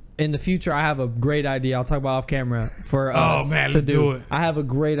 And in the future, I have a great idea. I'll talk about off camera for us man, to let's do it. I have a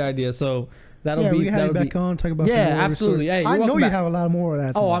great idea. So that'll yeah, be. we can have you that'll back be, on, talk about Yeah, some more absolutely. stories. Hey, I you're know welcome you back. have a lot more of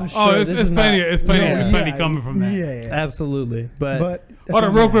that. Oh, I'm Oh, sure. it's this is plenty. not- It's plenty. Yeah. Plenty coming from that. Yeah, yeah. Absolutely. But But Hold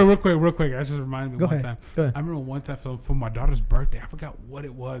on, real quick. That just reminded me Go one ahead. time. Go ahead. I remember one time for my daughter's birthday. I forgot what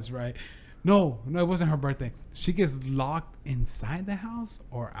it was, right? No, it wasn't her birthday. She gets locked inside the house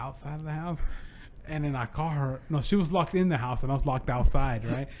or outside of the house. And then I call her. No, she was locked in the house and I was locked outside,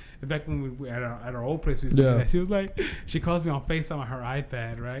 right? In fact, when we at our old place, we used to do Yeah. that. She was like, she calls me on FaceTime on her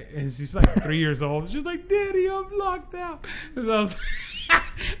iPad, right? And she's like 3 years old. She's like, Daddy, I'm locked out. And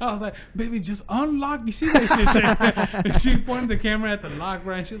I was like, baby, just unlock. You see that shit? And she pointed the camera at the lock,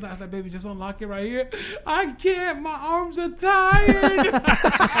 right? And she was like, baby, just unlock it right here. I can't. My arms are tired.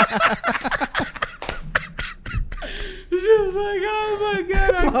 She was like, oh my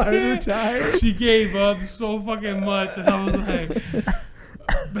God, I can't. She gave up so fucking much. And I was like,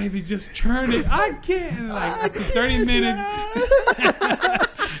 baby, just turn it. I can't. And like after 30 minutes,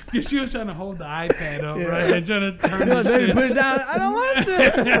 because she was trying to hold the iPad up, right? And trying to turn No, the baby, shit. put it down. I don't want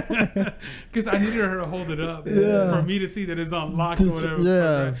to. Because I needed her to hold it up Yeah. for me to see that it's unlocked or whatever. the fuck,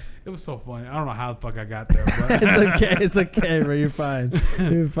 Yeah. right? It was so funny. I don't know how the fuck I got there, but It's okay. It's okay, bro. You're fine.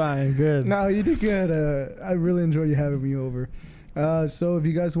 You're fine. Good. No, you did good. I really enjoyed you having me over. So if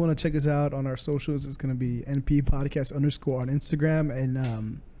you guys want to check us out on our socials, it's going to be NP Podcast _ on Instagram and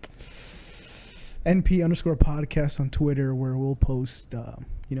NP _ podcast on Twitter, where we'll post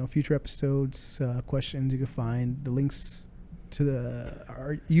future episodes, questions. You can find the links to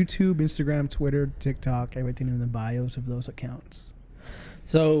our YouTube, Instagram, Twitter, TikTok, everything in the bios of those accounts.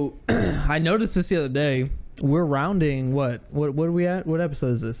 So I noticed this the other day. we're rounding what are we at? What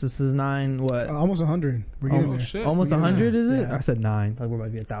episode is this? This is 9. What? Almost 100. We're getting Oh, there. shit. Almost We're getting 100 is it? Yeah. I said 9. Like we're about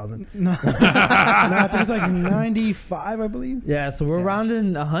to be 1,000. No, I think it's like 95, I believe. Yeah, so we're Yeah.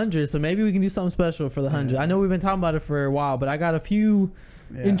 rounding 100. So maybe we can do something special for the 100. Yeah. I know we've been talking about it for a while, but I got a few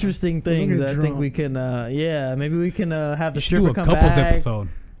Yeah. interesting We're gonna things get that I think drunk. we can. Maybe we can have the You should do stripper a come couples back. episode.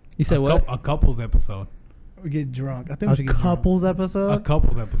 You said what? A couples episode. We get drunk. I think we A should get drunk. couples A episode?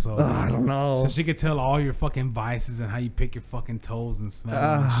 couples episode. I don't know. So she could tell all your fucking vices and how you pick your fucking toes and smell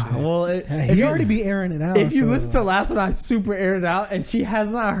them and shit. Well, Hey, if he already be airing it out. If you so- listen to the last one, I super aired it out, and she has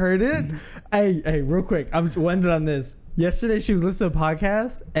not heard it. Hey, real quick, I'm just winded on this. Yesterday, she was listening to a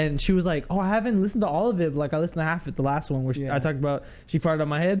podcast, and she was like, "Oh, I haven't listened to all of it. But, like, I listened to half of it, the last one where Yeah. I talked about she farted on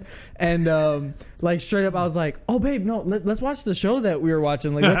my head, and like straight up, I was like, "Oh, babe, no, let's watch the show that we were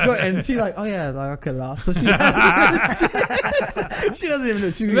watching. Like, let's go." And she like, "Oh yeah, like, I'll cut it off." So she she doesn't even know.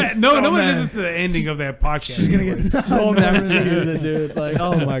 She's gonna get No so one mad. listens to the ending of that podcast. She's gonna get anyway. so mad when she hears it, dude. Like,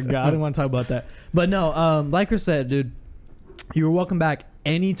 oh my god, I didn't want to talk about that. But no, like her said, dude, you're welcome back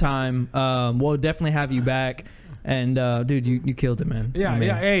anytime. We'll definitely have you back. And dude, you killed it, man. Yeah, I mean,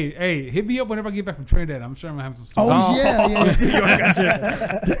 yeah. Hey, hit me up whenever I get back from Trinidad. I'm sure I'm gonna have some stories. Oh,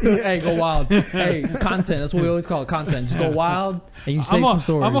 yeah. Dude, hey, go wild. Hey, content. That's what we always call it, content. Just go wild and you save some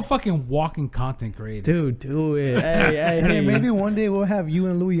stories. I'm a fucking walking content creator. Dude, do it. Hey. Hey, maybe one day we'll have you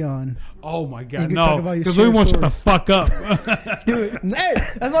and Louis on. Oh my You god, can talk no, about your because we shared won't shut the stories. fuck up. Dude, Hey,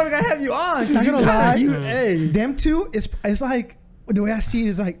 that's why we gotta have you on. 'cause not you gonna kinda- lie. you- hey. them two, it's like, the way I see it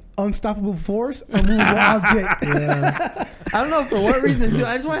is like unstoppable force, unmovable object. Yeah. I don't know for what reason too.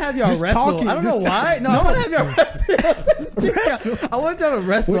 I just want to have y'all Just wrestle. talking, I don't know just why. talk- No, I No. want to have y'all wrestle. I want to have a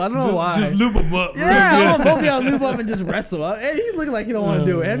wrestle. I don't know why. Just lube them up. Yeah, I real want good. both of y'all to move up and just wrestle. Hey, he's looking like he don't want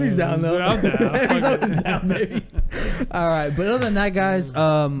to do it. Henry's down though. I'm down. Henry's always down, baby. All right, but other than that, guys,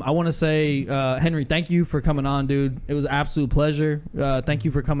 I want to say, Henry, thank you for coming on, dude. It was an absolute pleasure. Thank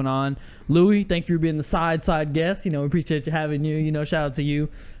you for coming on, Louis. Thank you for being the side guest. You know, we appreciate you having you. You know, shout out to you.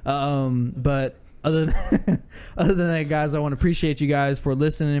 But other than that, guys, I want to appreciate you guys for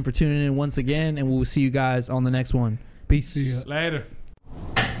listening and for tuning in once again, and we'll see you guys on the next one. Peace. Later.